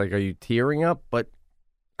up, it's like, are you tearing up? But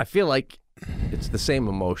I feel like it's the same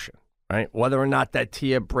emotion, right? Whether or not that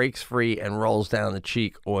tear breaks free and rolls down the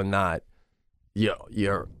cheek or not,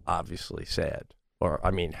 you're obviously sad, or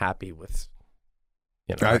happy with.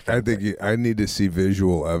 I think I need to see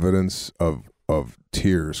visual evidence of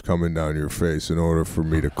tears coming down your face in order for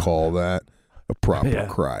me to call that a proper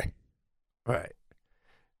cry. Right.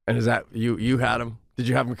 And is that you had them? Did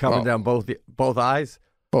you have them coming down both eyes?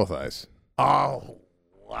 Both eyes. Oh,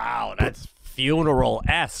 wow, that's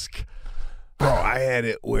funeral-esque. Bro, I had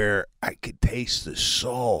it where I could taste the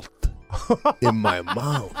salt in my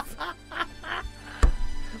mouth.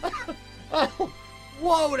 Oh,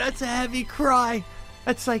 whoa, that's a heavy cry.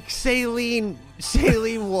 That's like saline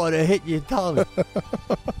water hitting your tongue.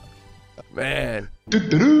 Man.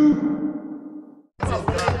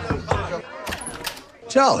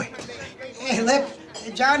 Joey. Hey, Lip,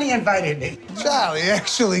 Johnny invited me. Charlie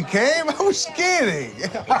actually came? I was kidding.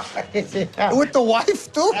 With the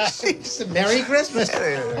wife, too? Jeez. Merry Christmas.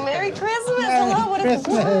 Merry Christmas. Hello, what a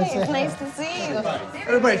surprise. Nice to see you.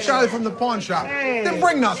 Everybody, Charlie from the pawn shop. Didn't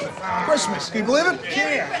bring nothing. Christmas. Can you believe it?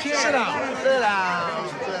 Here. Sit down. Sit down.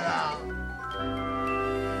 Sit down.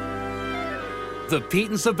 The Pete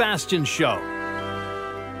and Sebastian Show.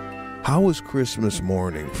 How was Christmas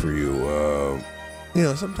morning for you?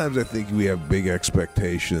 Sometimes I think we have big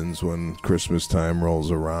expectations when Christmas time rolls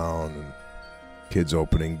around and kids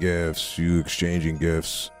opening gifts, you exchanging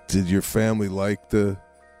gifts. Did your family like the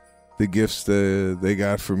gifts that they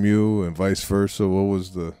got from you and vice versa? What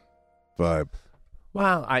was the vibe?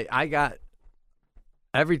 Well, I got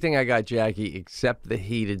everything I got Jackie except the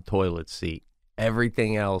heated toilet seat.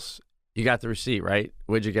 Everything else, you got the receipt, right?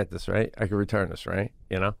 Where'd you get this, right? I could return this, right?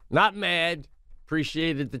 Not mad.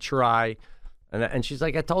 Appreciated the try. And she's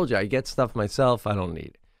like, I told you, I get stuff myself. I don't need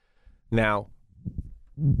it. Now,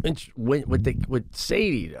 with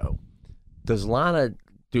Sadie, though, does Lana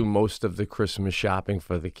do most of the Christmas shopping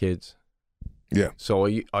for the kids? Yeah. So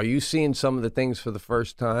are you seeing some of the things for the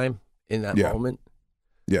first time in that moment?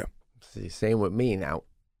 Yeah. See, same with me. Now,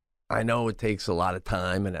 I know it takes a lot of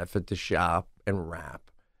time and effort to shop and wrap.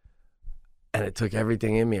 And it took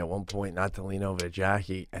everything in me at one point not to lean over to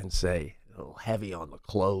Jackie and say, a little heavy on the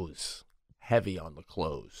clothes. Heavy on the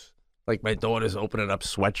clothes. Like my daughter's opening up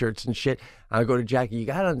sweatshirts and shit. I go to Jackie, you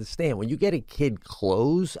got to understand, when you get a kid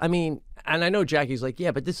clothes, I mean, and I know Jackie's like,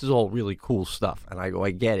 yeah, but this is all really cool stuff. And I go,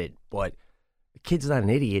 I get it, but the kid's not an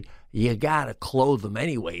idiot. You got to clothe them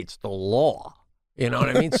anyway. It's the law. You know what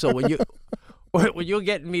I mean? So when you're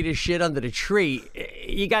getting me to shit under the tree,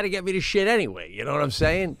 you got to get me to shit anyway. You know what I'm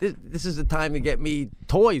saying? This is the time to get me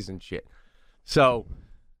toys and shit. So...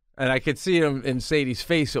 And I could see him in Sadie's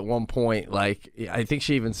face at one point. Like, I think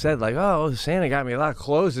she even said, like, oh, Santa got me a lot of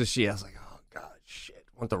clothes this year. I was like, oh, God, shit.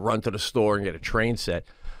 I want to run to the store and get a train set.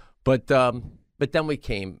 But then we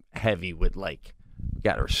came heavy with, like, we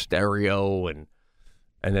got our stereo. And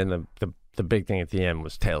then the big thing at the end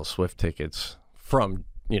was Taylor Swift tickets from,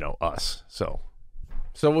 us. So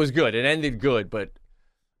it was good. It ended good.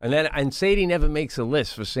 And Sadie never makes a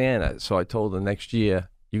list for Santa. So I told her next year,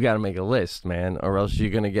 you got to make a list, man, or else you're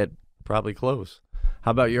going to get probably close.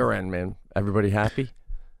 How about your end, man? Everybody happy?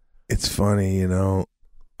 It's funny,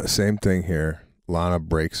 same thing here. Lana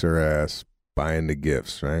breaks her ass buying the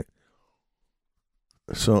gifts, right?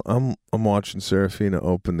 So I'm watching Serafina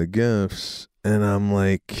open the gifts, and I'm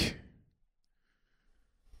like,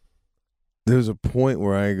 there's a point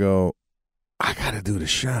where I go, I got to do the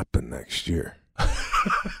shopping next year.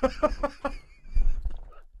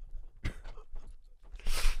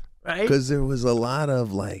 Right? Because there was a lot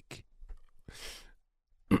of like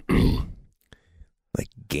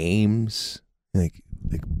games, like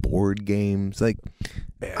board games. Like,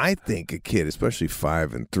 I think a kid, especially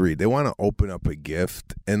 5 and 3, they want to open up a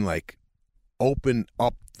gift and like open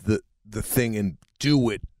up the thing and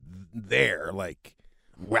do it there. Like,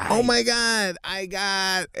 right. Oh my God, I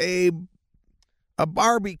got a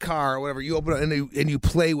Barbie car or whatever. You open it and you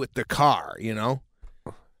play with the car,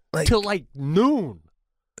 like till like noon.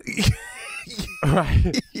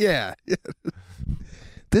 Right. Yeah.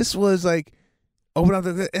 This was like open up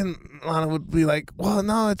and Lana would be like, well,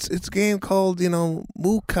 no, it's a game called,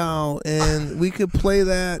 Moo Cow, and we could play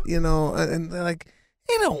that, and they're like,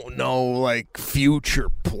 they don't know like future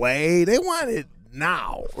play. They want it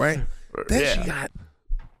now, right?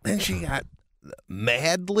 Then she got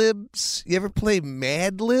Mad Libs. You ever play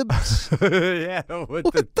Mad Libs? Yeah. What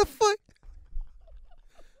the fuck?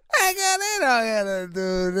 I gotta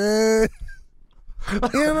do this.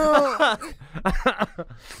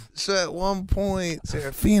 So at one point,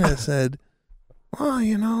 Serafina said,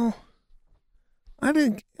 well,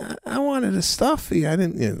 I wanted a stuffy. I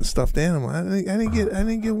didn't get a stuffed animal. I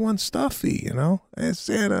didn't get one stuffy, I asked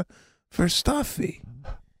Santa for stuffy.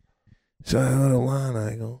 So I go to Lana,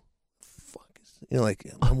 I go, fuck is, like,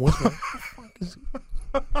 I'm whispering, what the fuck is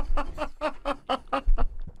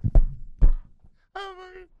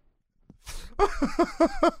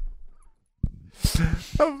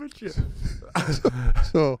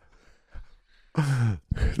So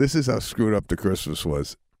this is how screwed up the Christmas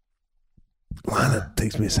was. Lana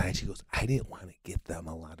takes me aside. She goes, I didn't want to get them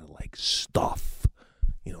a lot of like stuff,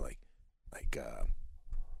 like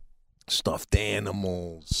stuffed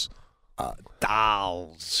animals,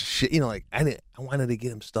 dolls, shit. I wanted to get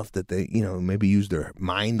them stuff that they, maybe use their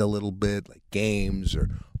mind a little bit, like games or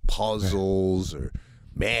puzzles or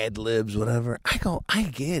Mad Libs, whatever. I go, I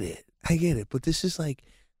get it, but this is like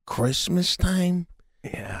Christmas time.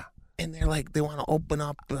 Yeah. And they're like, they want to open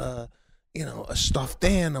up, a stuffed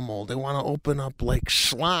animal. They want to open up like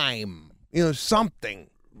slime, something.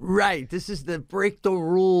 Right. This is the break the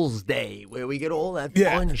rules day where we get all that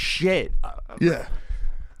fun shit. Yeah.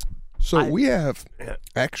 So we have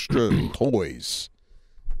extra toys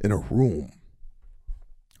in a room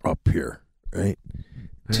up here, right?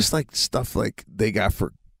 Just like stuff like they got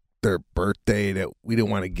for their birthday that we didn't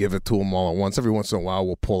want to give it to them all at once. Every once in a while,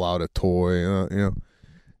 we'll pull out a toy,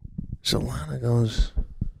 So Lana goes,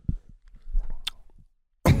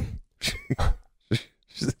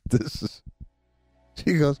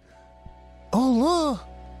 she goes, oh, look.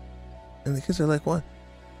 And the kids are like, what?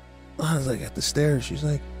 Lana's like at the stairs. She's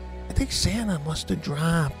like, I think Santa must have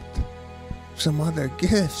dropped some other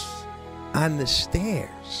gifts on the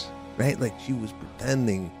stairs, right? Like she was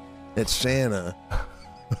pretending that Santa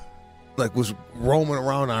was roaming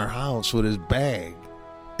around our house with his bag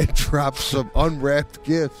and dropped some unwrapped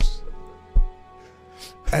gifts.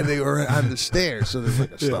 And they were on the stairs, so there's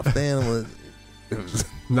like a stuffed animal. It was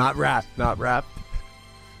not wrapped. No,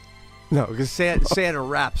 because Santa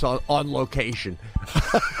wraps on location.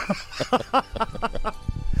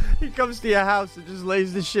 He comes to your house and just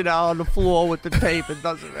lays the shit out on the floor with the tape and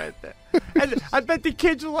does it right there. And I bet the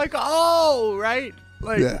kids are like, oh, right?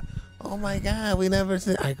 Like, yeah. Oh, my God, we never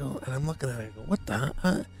said. I go, and I'm looking at it, I go, what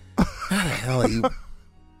the hell are you?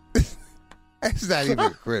 It's not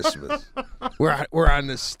even Christmas. We're on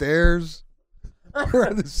the stairs. We're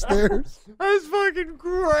on the stairs. That's fucking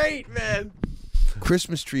great, man.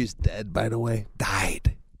 Christmas tree is dead, by the way.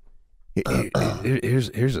 Died.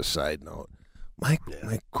 Here's a side note. My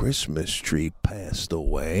Christmas tree passed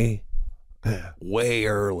away way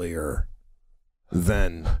earlier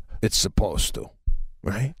than it's supposed to.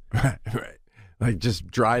 Right? Right. Like just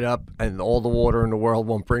dried up and all the water in the world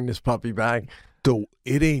won't bring this puppy back.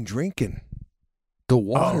 It ain't drinking. The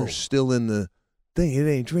water's still in the thing. It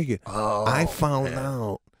ain't drinking. Oh, I found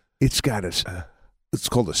out it's got it's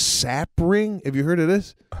called a sap ring. Have you heard of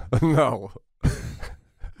this? No.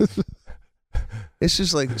 It's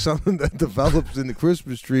just like something that develops in the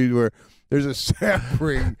Christmas tree where there's a sap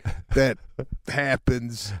ring that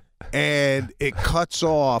happens and it cuts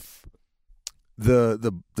off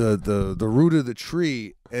the root of the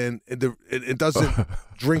tree and it doesn't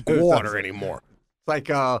drink water anymore. It's like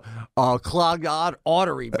a clogged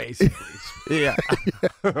artery, basically. Yeah.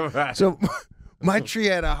 Right. So my tree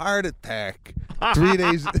had a heart attack 3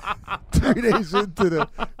 days. 3 days into the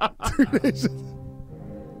 3 days.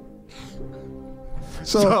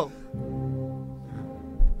 So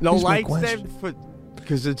no lights then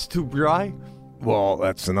because it's too dry. Well,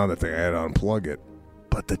 that's another thing. I had to unplug it.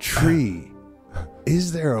 But the tree,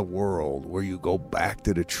 is there a world where you go back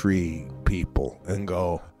to the tree, people, and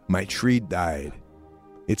go, my tree died.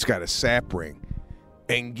 It's got a sap ring,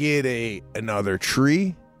 and get another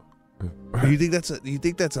tree? Do you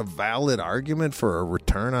think that's a valid argument for a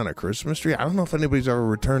return on a Christmas tree? I don't know if anybody's ever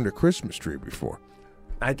returned a Christmas tree before.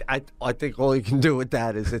 I think all you can do with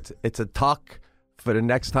that is it's a tuck for the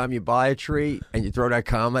next time you buy a tree, and you throw that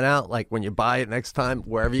comment out, like when you buy it next time,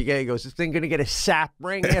 wherever you get it, goes, this thing going to get a sap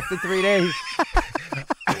ring after 3 days?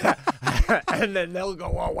 And then they'll go,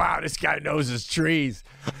 oh, wow, this guy knows his trees.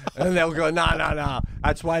 And they'll go, no.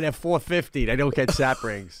 That's why they're $450. They don't get sap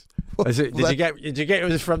rings. Did you get it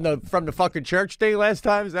was from the fucking church thing last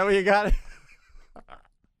time? Is that where you got it?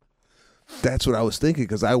 That's what I was thinking,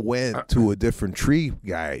 because I went to a different tree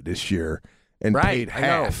guy this year and paid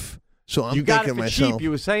half. So I'm got thinking it for myself, cheap.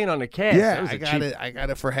 You were saying on the cast. yeah, I got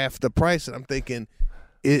it for half the price, and I'm thinking,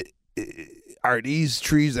 are these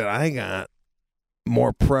trees that I got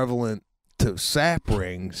more prevalent to sap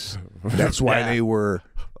rings? That's why they were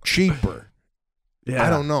cheaper. Yeah, I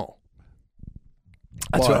don't know.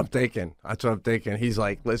 That's what I'm thinking. He's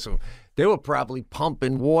like, listen, they were probably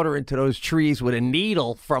pumping water into those trees with a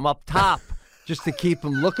needle from up top just to keep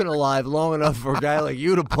them looking alive long enough for a guy like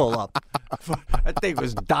you to pull up. That thing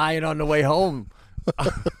was dying on the way home.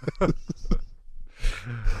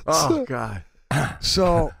 God.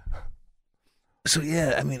 So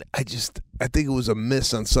yeah, I mean, I think it was a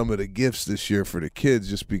miss on some of the gifts this year for the kids,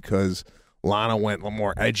 just because Lana went a little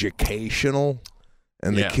more educational,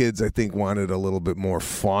 and the kids, I think, wanted a little bit more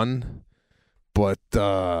fun. But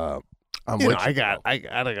I got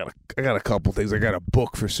a couple things. I got a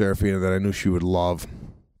book for Serafina that I knew she would love,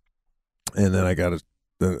 and then I got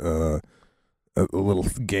a little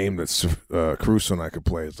game that's Caruso and I could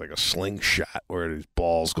play. It's like a slingshot where there's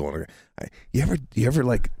balls going. You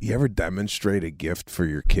ever demonstrate a gift for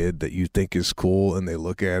your kid that you think is cool, and they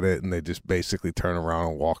look at it and they just basically turn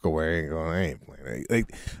around and walk away and go, I ain't playing.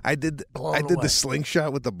 Like I did the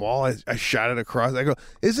slingshot with the ball. I shot it across. I go,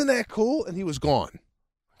 isn't that cool? And he was gone.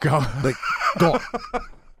 Go. Like, gone.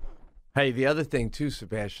 Hey, the other thing too,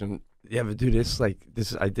 Sebastian, you ever do this? Like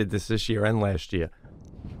this, I did this year and last year.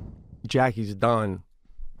 Jackie's done.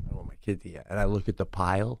 I don't want my kid to yet, and I look at the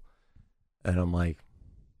pile, and I'm like,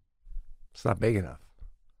 it's not big enough.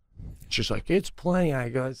 She's like, it's plenty. I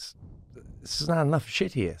go, this is not enough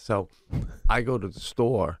shit here. So I go to the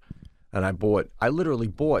store, and I literally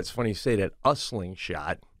bought. It's funny you say that, a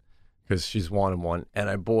slingshot, because she's wanted one, and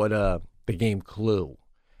I bought the game Clue,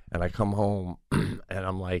 and I come home, and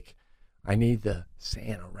I'm like, I need the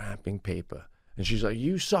Santa wrapping paper. And she's like,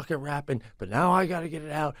 you suck at rapping, but now I got to get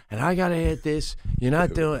it out, and I got to add this. You're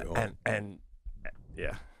not doing it. And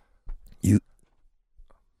yeah.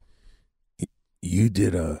 You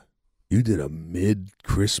did a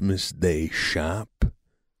mid-Christmas Day shop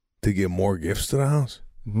to get more gifts to the house?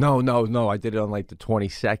 No. I did it on like the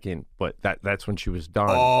 22nd, but that's when she was done.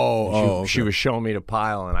 Okay. She was showing me the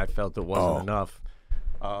pile, and I felt it wasn't enough.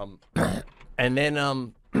 And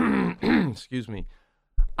then, excuse me,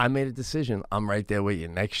 I made a decision. I'm right there with you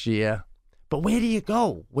next year. But where do you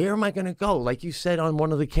go? Where am I going to go? Like you said on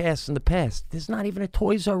one of the casts in the past, there's not even a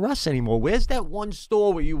Toys R Us anymore. Where's that one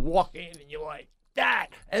store where you walk in and you're like, that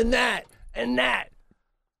and that and that?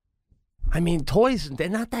 I mean, toys, they're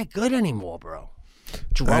not that good anymore, bro.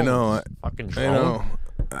 Drones. I know. Fucking drone.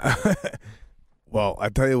 I know. Well, I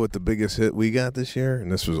tell you what the biggest hit we got this year,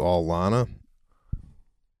 and this was all Lana.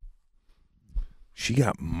 She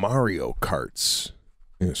got Mario Karts.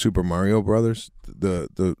 Super Mario Brothers,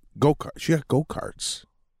 the go-kart. She got go-karts.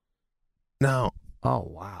 Now, oh,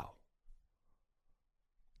 wow.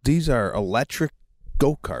 These are electric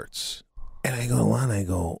go-karts. And I go,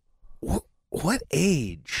 Lana, what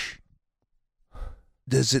age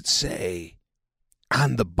does it say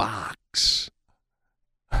on the box?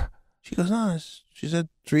 She goes, no, she said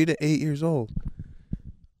 3 to 8 years old.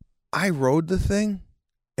 I rode the thing,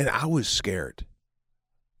 and I was scared.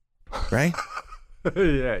 Right?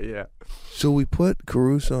 Yeah. So we put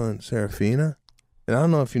Caruso and Serafina, and I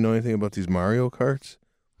don't know if you know anything about these Mario Karts.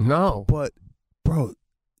 No. But, bro,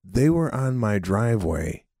 they were on my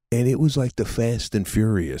driveway, and it was like the Fast and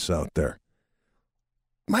Furious out there.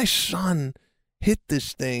 My son hit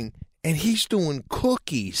this thing, and he's doing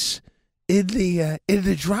cookies in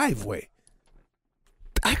the driveway.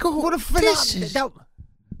 I go, what a phenomenon.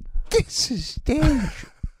 This is dangerous.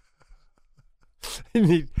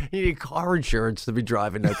 You need car insurance to be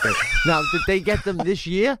driving that thing. Now, did they get them this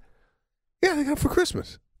year? Yeah, they got them for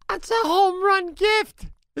Christmas. That's a home run gift.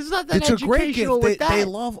 It's not that It's a great gift. with that. They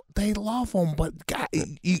love them, but God,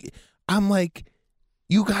 I'm like,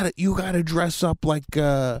 you gotta dress up like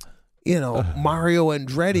Mario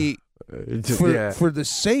Andretti for the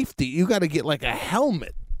safety. You got to get like a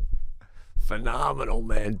helmet. Phenomenal,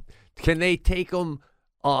 man. Can they take them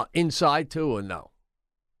inside too, or no?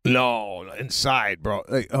 No, inside, bro.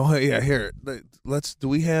 Like, oh yeah, here. Do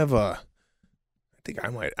we have a?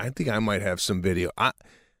 I think I might have some video.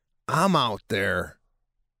 I'm out there,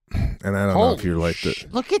 and I don't know if you're like the.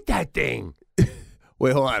 Look at that thing.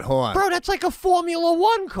 Wait, hold on, bro. That's like a Formula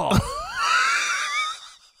One car.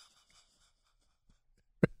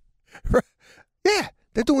 Yeah,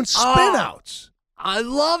 they're doing spin outs. I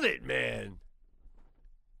love it, man.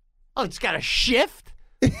 Oh, it's got a shift.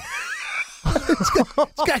 It's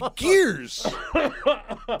got gears.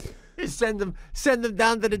 Send them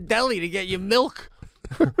down to the deli to get you milk.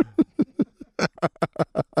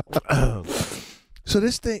 So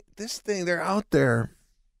this thing, they're out there,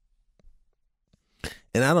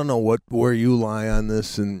 and I don't know where you lie on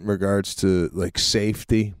this in regards to like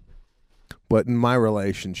safety, but in my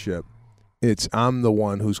relationship, I'm the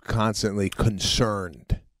one who's constantly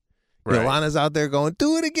concerned. Right. Lana's out there going,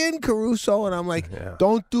 do it again, Caruso. And I'm like,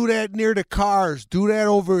 Don't do that near the cars. Do that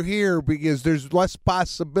over here because there's less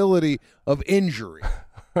possibility of injury.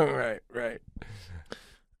 Right.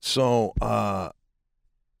 So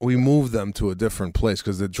we moved them to a different place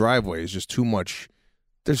because the driveway is just too much.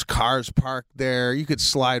 There's cars parked there. You could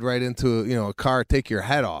slide right into a car, take your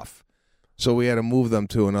head off. So we had to move them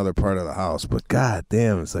to another part of the house. But God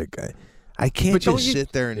damn, it's like I can't just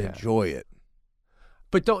sit there and enjoy it.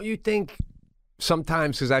 But don't you think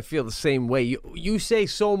sometimes, because I feel the same way, you say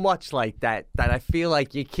so much like that I feel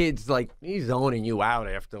like your kid's like, he's owning you out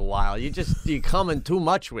after a while. You're coming too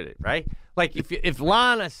much with it, right? Like if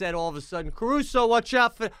Lana said all of a sudden, Caruso, watch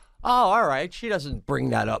out for, all right, she doesn't bring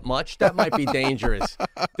that up much. That might be dangerous.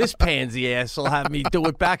 This pansy ass will have me do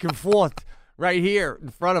it back and forth right here in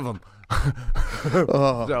front of him.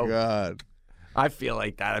 Oh, God. I feel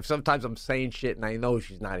like that. Sometimes I'm saying shit and I know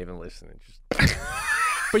she's not even listening.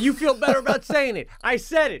 But you feel better about saying it. I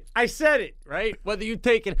said it, right? Whether you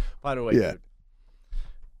take it. By the way, dude,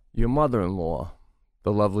 Your mother-in-law,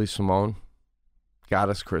 the lovely Simone, got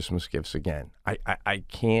us Christmas gifts again. I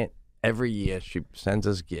can't. Every year she sends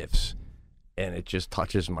us gifts, and it just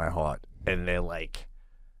touches my heart. And they're like,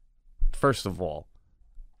 first of all,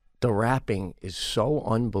 the wrapping is so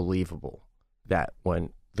unbelievable that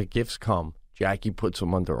when the gifts come, Jackie puts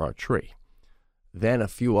them under our tree. Then a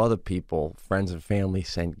few other people, friends and family,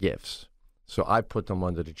 send gifts. So I put them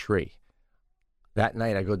under the tree. That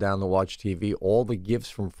night I go down to watch TV. All the gifts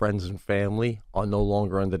from friends and family are no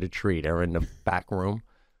longer under the tree. They're in the back room.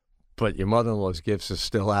 But your mother-in-law's gifts are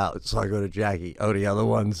still out. So I go to Jackie. Oh, the other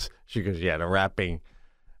ones? She goes, yeah, the wrapping.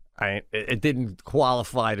 It didn't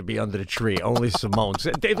qualify to be under the tree. Only Simone's.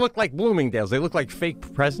 They look like Bloomingdale's. They look like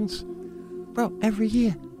fake presents. Bro, every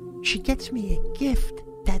year she gets me a gift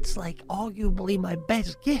that's like arguably my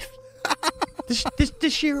best gift.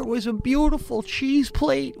 This year it was a beautiful cheese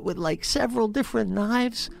plate with like several different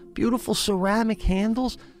knives, beautiful ceramic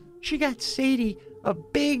handles. She got Sadie a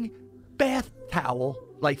big bath towel,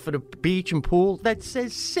 like for the beach and pool, that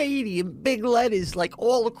says Sadie in big letters, like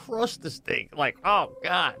all across this thing. Like, oh,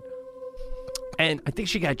 God. And I think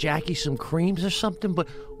she got Jackie some creams or something, but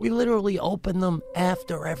we literally opened them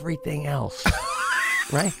after everything else.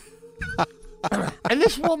 Right? And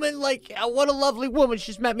this woman, like, what a lovely woman.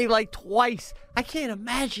 She's met me like twice. I can't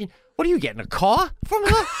imagine. What are you getting, a car from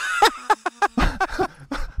her?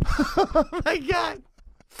 Oh, my God.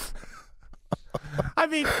 I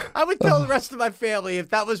mean, I would tell the rest of my family, if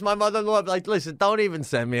that was my mother-in-law, I'd be like, listen, don't even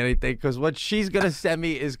send me anything, because what she's going to send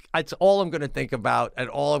me it's all I'm going to think about and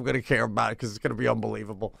all I'm going to care about, because it's going to be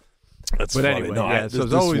unbelievable. That's but funny. Anyway, no, yeah, so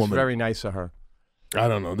it's always very nice of her. I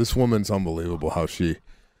don't know. This woman's unbelievable how she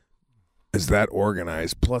is that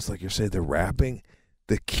organized. Plus, like you say, the wrapping,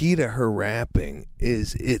 the key to her wrapping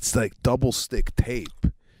is it's like double stick tape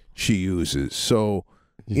she uses. So,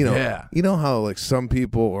 you know how like some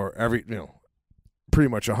people or pretty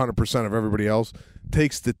much 100% of everybody else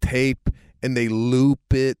takes the tape and they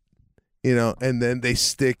loop it, and then they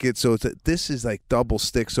stick it. So this is like double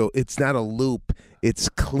stick. So it's not a loop. It's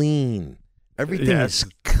clean. Everything is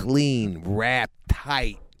clean, wrapped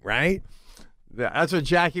tight, right? Yeah, that's what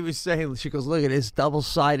Jackie was saying. She goes, look at this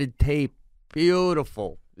double-sided tape.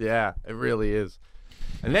 Beautiful. Yeah, it really is.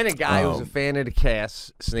 And then a guy who's a fan of the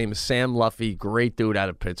cast, his name is Sam Luffy, great dude out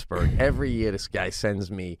of Pittsburgh. Every year this guy sends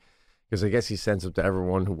me, because I guess he sends them to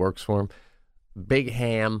everyone who works for him, big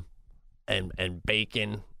ham and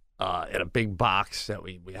bacon in a big box. That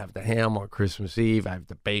we have the ham on Christmas Eve. I have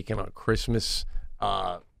the bacon on Christmas.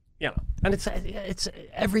 And it's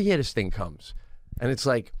every year this thing comes. And it's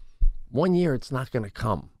like, one year it's not going to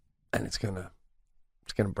come, and it's gonna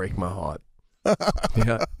break my heart.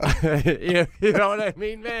 Yeah, you know what I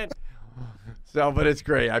mean, man. So, but it's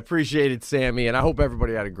great. I appreciate it, Sammy, and I hope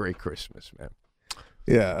everybody had a great Christmas, man.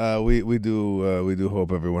 Yeah, we do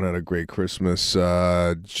hope everyone had a great Christmas.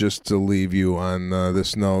 Just to leave you on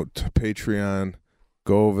this note, Patreon,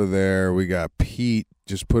 go over there. We got Pete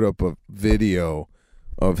just put up a video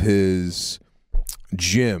of his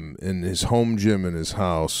gym in his home gym in his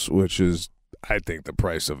house, which is, I think, the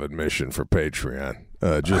price of admission for Patreon,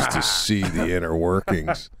 just to see the inner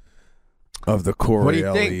workings of the Corey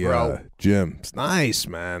gym. It's nice,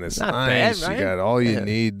 man. It's not nice. Bad, right? You got all you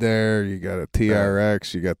need there. You got a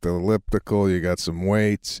TRX. You got the elliptical. You got some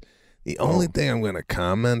weights. The only thing I'm going to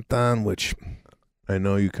comment on, which I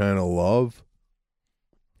know you kind of love,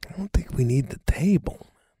 I don't think we need the table.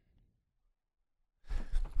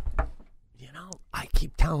 I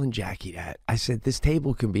keep telling Jackie that. I said, this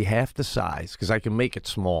table can be half the size because I can make it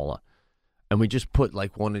smaller. And we just put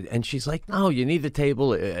like one, and she's like, no, you need the table.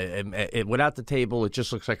 Without the table, it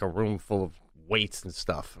just looks like a room full of weights and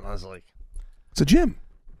stuff. And I was like, it's a gym.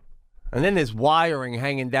 And then there's wiring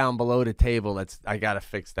hanging down below the table. I got to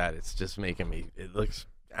fix that. It's just making me, it looks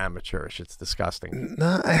amateurish. It's disgusting.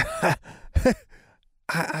 No, and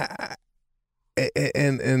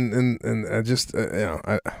I just,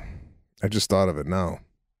 I just thought of it now.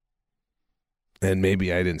 And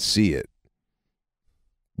maybe I didn't see it.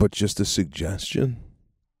 But just a suggestion.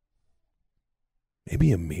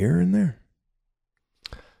 Maybe a mirror in there?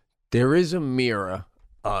 There is a mirror.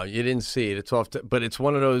 You didn't see it. It's off, but it's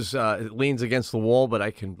one of those, it leans against the wall, but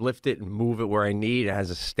I can lift it and move it where I need. It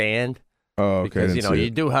has a stand. Oh, okay. Because,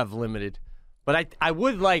 you do have limited. But I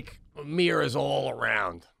would like mirrors all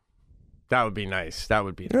around. That would be nice. That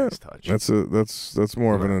would be a nice touch. That's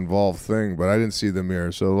more of an involved thing, but I didn't see the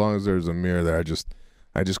mirror. So as long as there's a mirror there, I just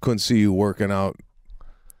couldn't see you working out,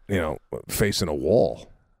 facing a wall.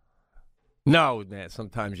 No, man.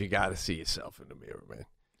 Sometimes you got to see yourself in the mirror, man.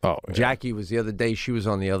 Oh, yeah. Jackie was the other day. She was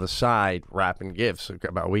on the other side wrapping gifts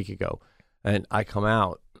about a week ago, and I come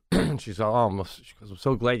out She's almost. She goes, I'm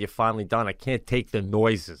so glad you're finally done. I can't take the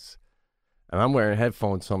noises. And I'm wearing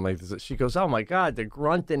headphones, so I'm like, she goes, oh my God, they're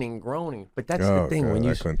grunting and groaning. But that's the thing. God, When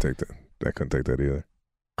you, I couldn't take that. I couldn't take that either.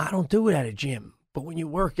 I don't do it at a gym. But when you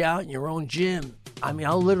work out in your own gym, I mean,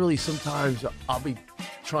 I'll literally sometimes I'll be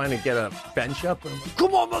trying to get a bench up, and I'm like,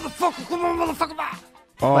 come on, motherfucker.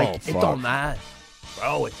 Oh, like, fuck. it don't matter.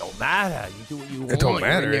 Bro, it don't matter. You do what you want. It don't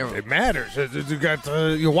matter. It matters. You got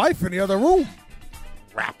your wife in the other room.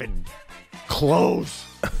 Wrapping clothes.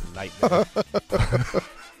 Nightmare.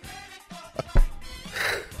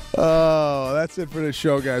 Oh, that's it for the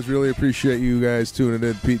show, guys. Really appreciate you guys tuning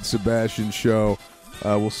in. Pete and Sebastian show.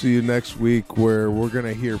 We'll see you next week where we're going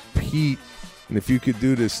to hear Pete. And if you could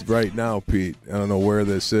do this right now, Pete, I don't know where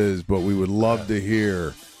this is, but we would love to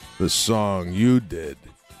hear the song you did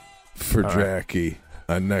for Jackie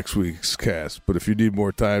on next week's cast. But if you need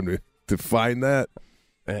more time to find that,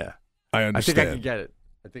 yeah, I understand. I think I can get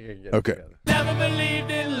it. Okay. Never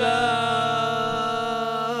believed in love.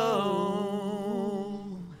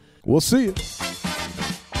 We'll see you.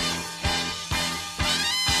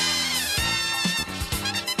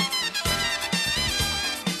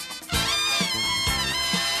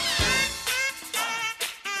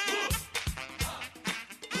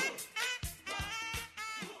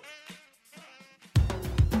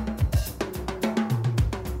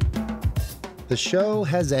 The show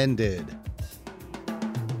has ended.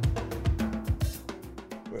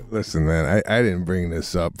 Listen, man, I didn't bring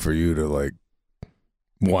this up for you to, like,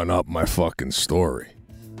 one-up my fucking story.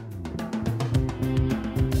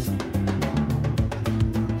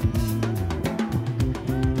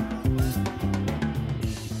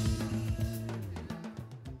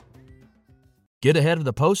 Get ahead of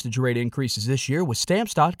the postage rate increases this year with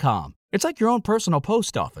Stamps.com. It's like your own personal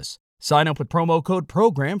post office. Sign up with promo code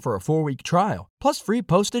PROGRAM for a 4-week trial, plus free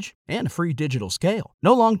postage and a free digital scale.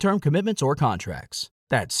 No long-term commitments or contracts.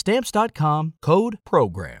 That's Stamps.com, code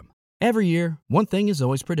PROGRAM. Every year, one thing is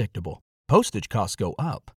always predictable. Postage costs go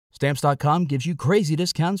up. Stamps.com gives you crazy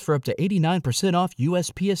discounts for up to 89% off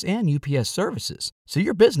USPS and UPS services, so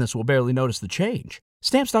your business will barely notice the change.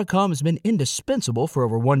 Stamps.com has been indispensable for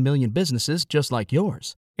over 1 million businesses just like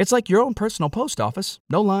yours. It's like your own personal post office.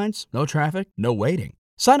 No lines, no traffic, no waiting.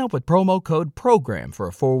 Sign up with promo code PROGRAM for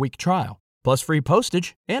a 4-week trial, plus free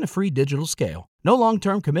postage and a free digital scale. No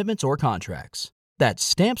long-term commitments or contracts. That's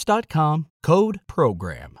Stamps.com, code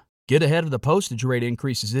PROGRAM. Get ahead of the postage rate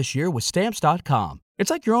increases this year with Stamps.com.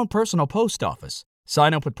 It's like your own personal post office.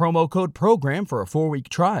 Sign up with promo code PROGRAM for a 4-week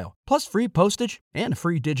trial, plus free postage and a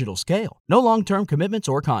free digital scale. No long-term commitments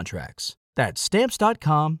or contracts. That's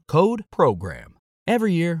Stamps.com, code PROGRAM.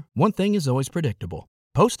 Every year, one thing is always predictable.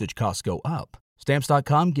 Postage costs go up.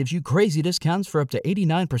 Stamps.com gives you crazy discounts for up to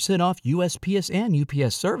 89% off USPS and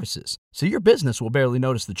UPS services, so your business will barely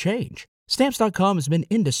notice the change. Stamps.com has been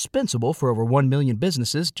indispensable for over 1 million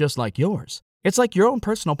businesses just like yours. It's like your own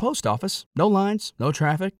personal post office. No lines, no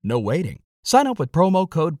traffic, no waiting. Sign up with promo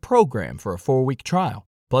code PROGRAM for a 4-week trial,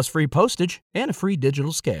 plus free postage and a free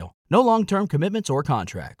digital scale. No long-term commitments or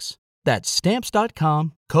contracts. That's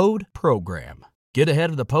Stamps.com, code PROGRAM. Get ahead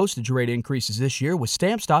of the postage rate increases this year with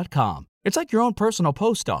Stamps.com. It's like your own personal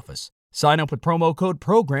post office. Sign up with promo code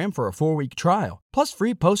PROGRAM for a 4-week trial, plus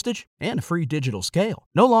free postage and a free digital scale.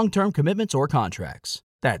 No long-term commitments or contracts.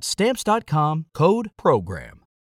 That's Stamps.com, code PROGRAM.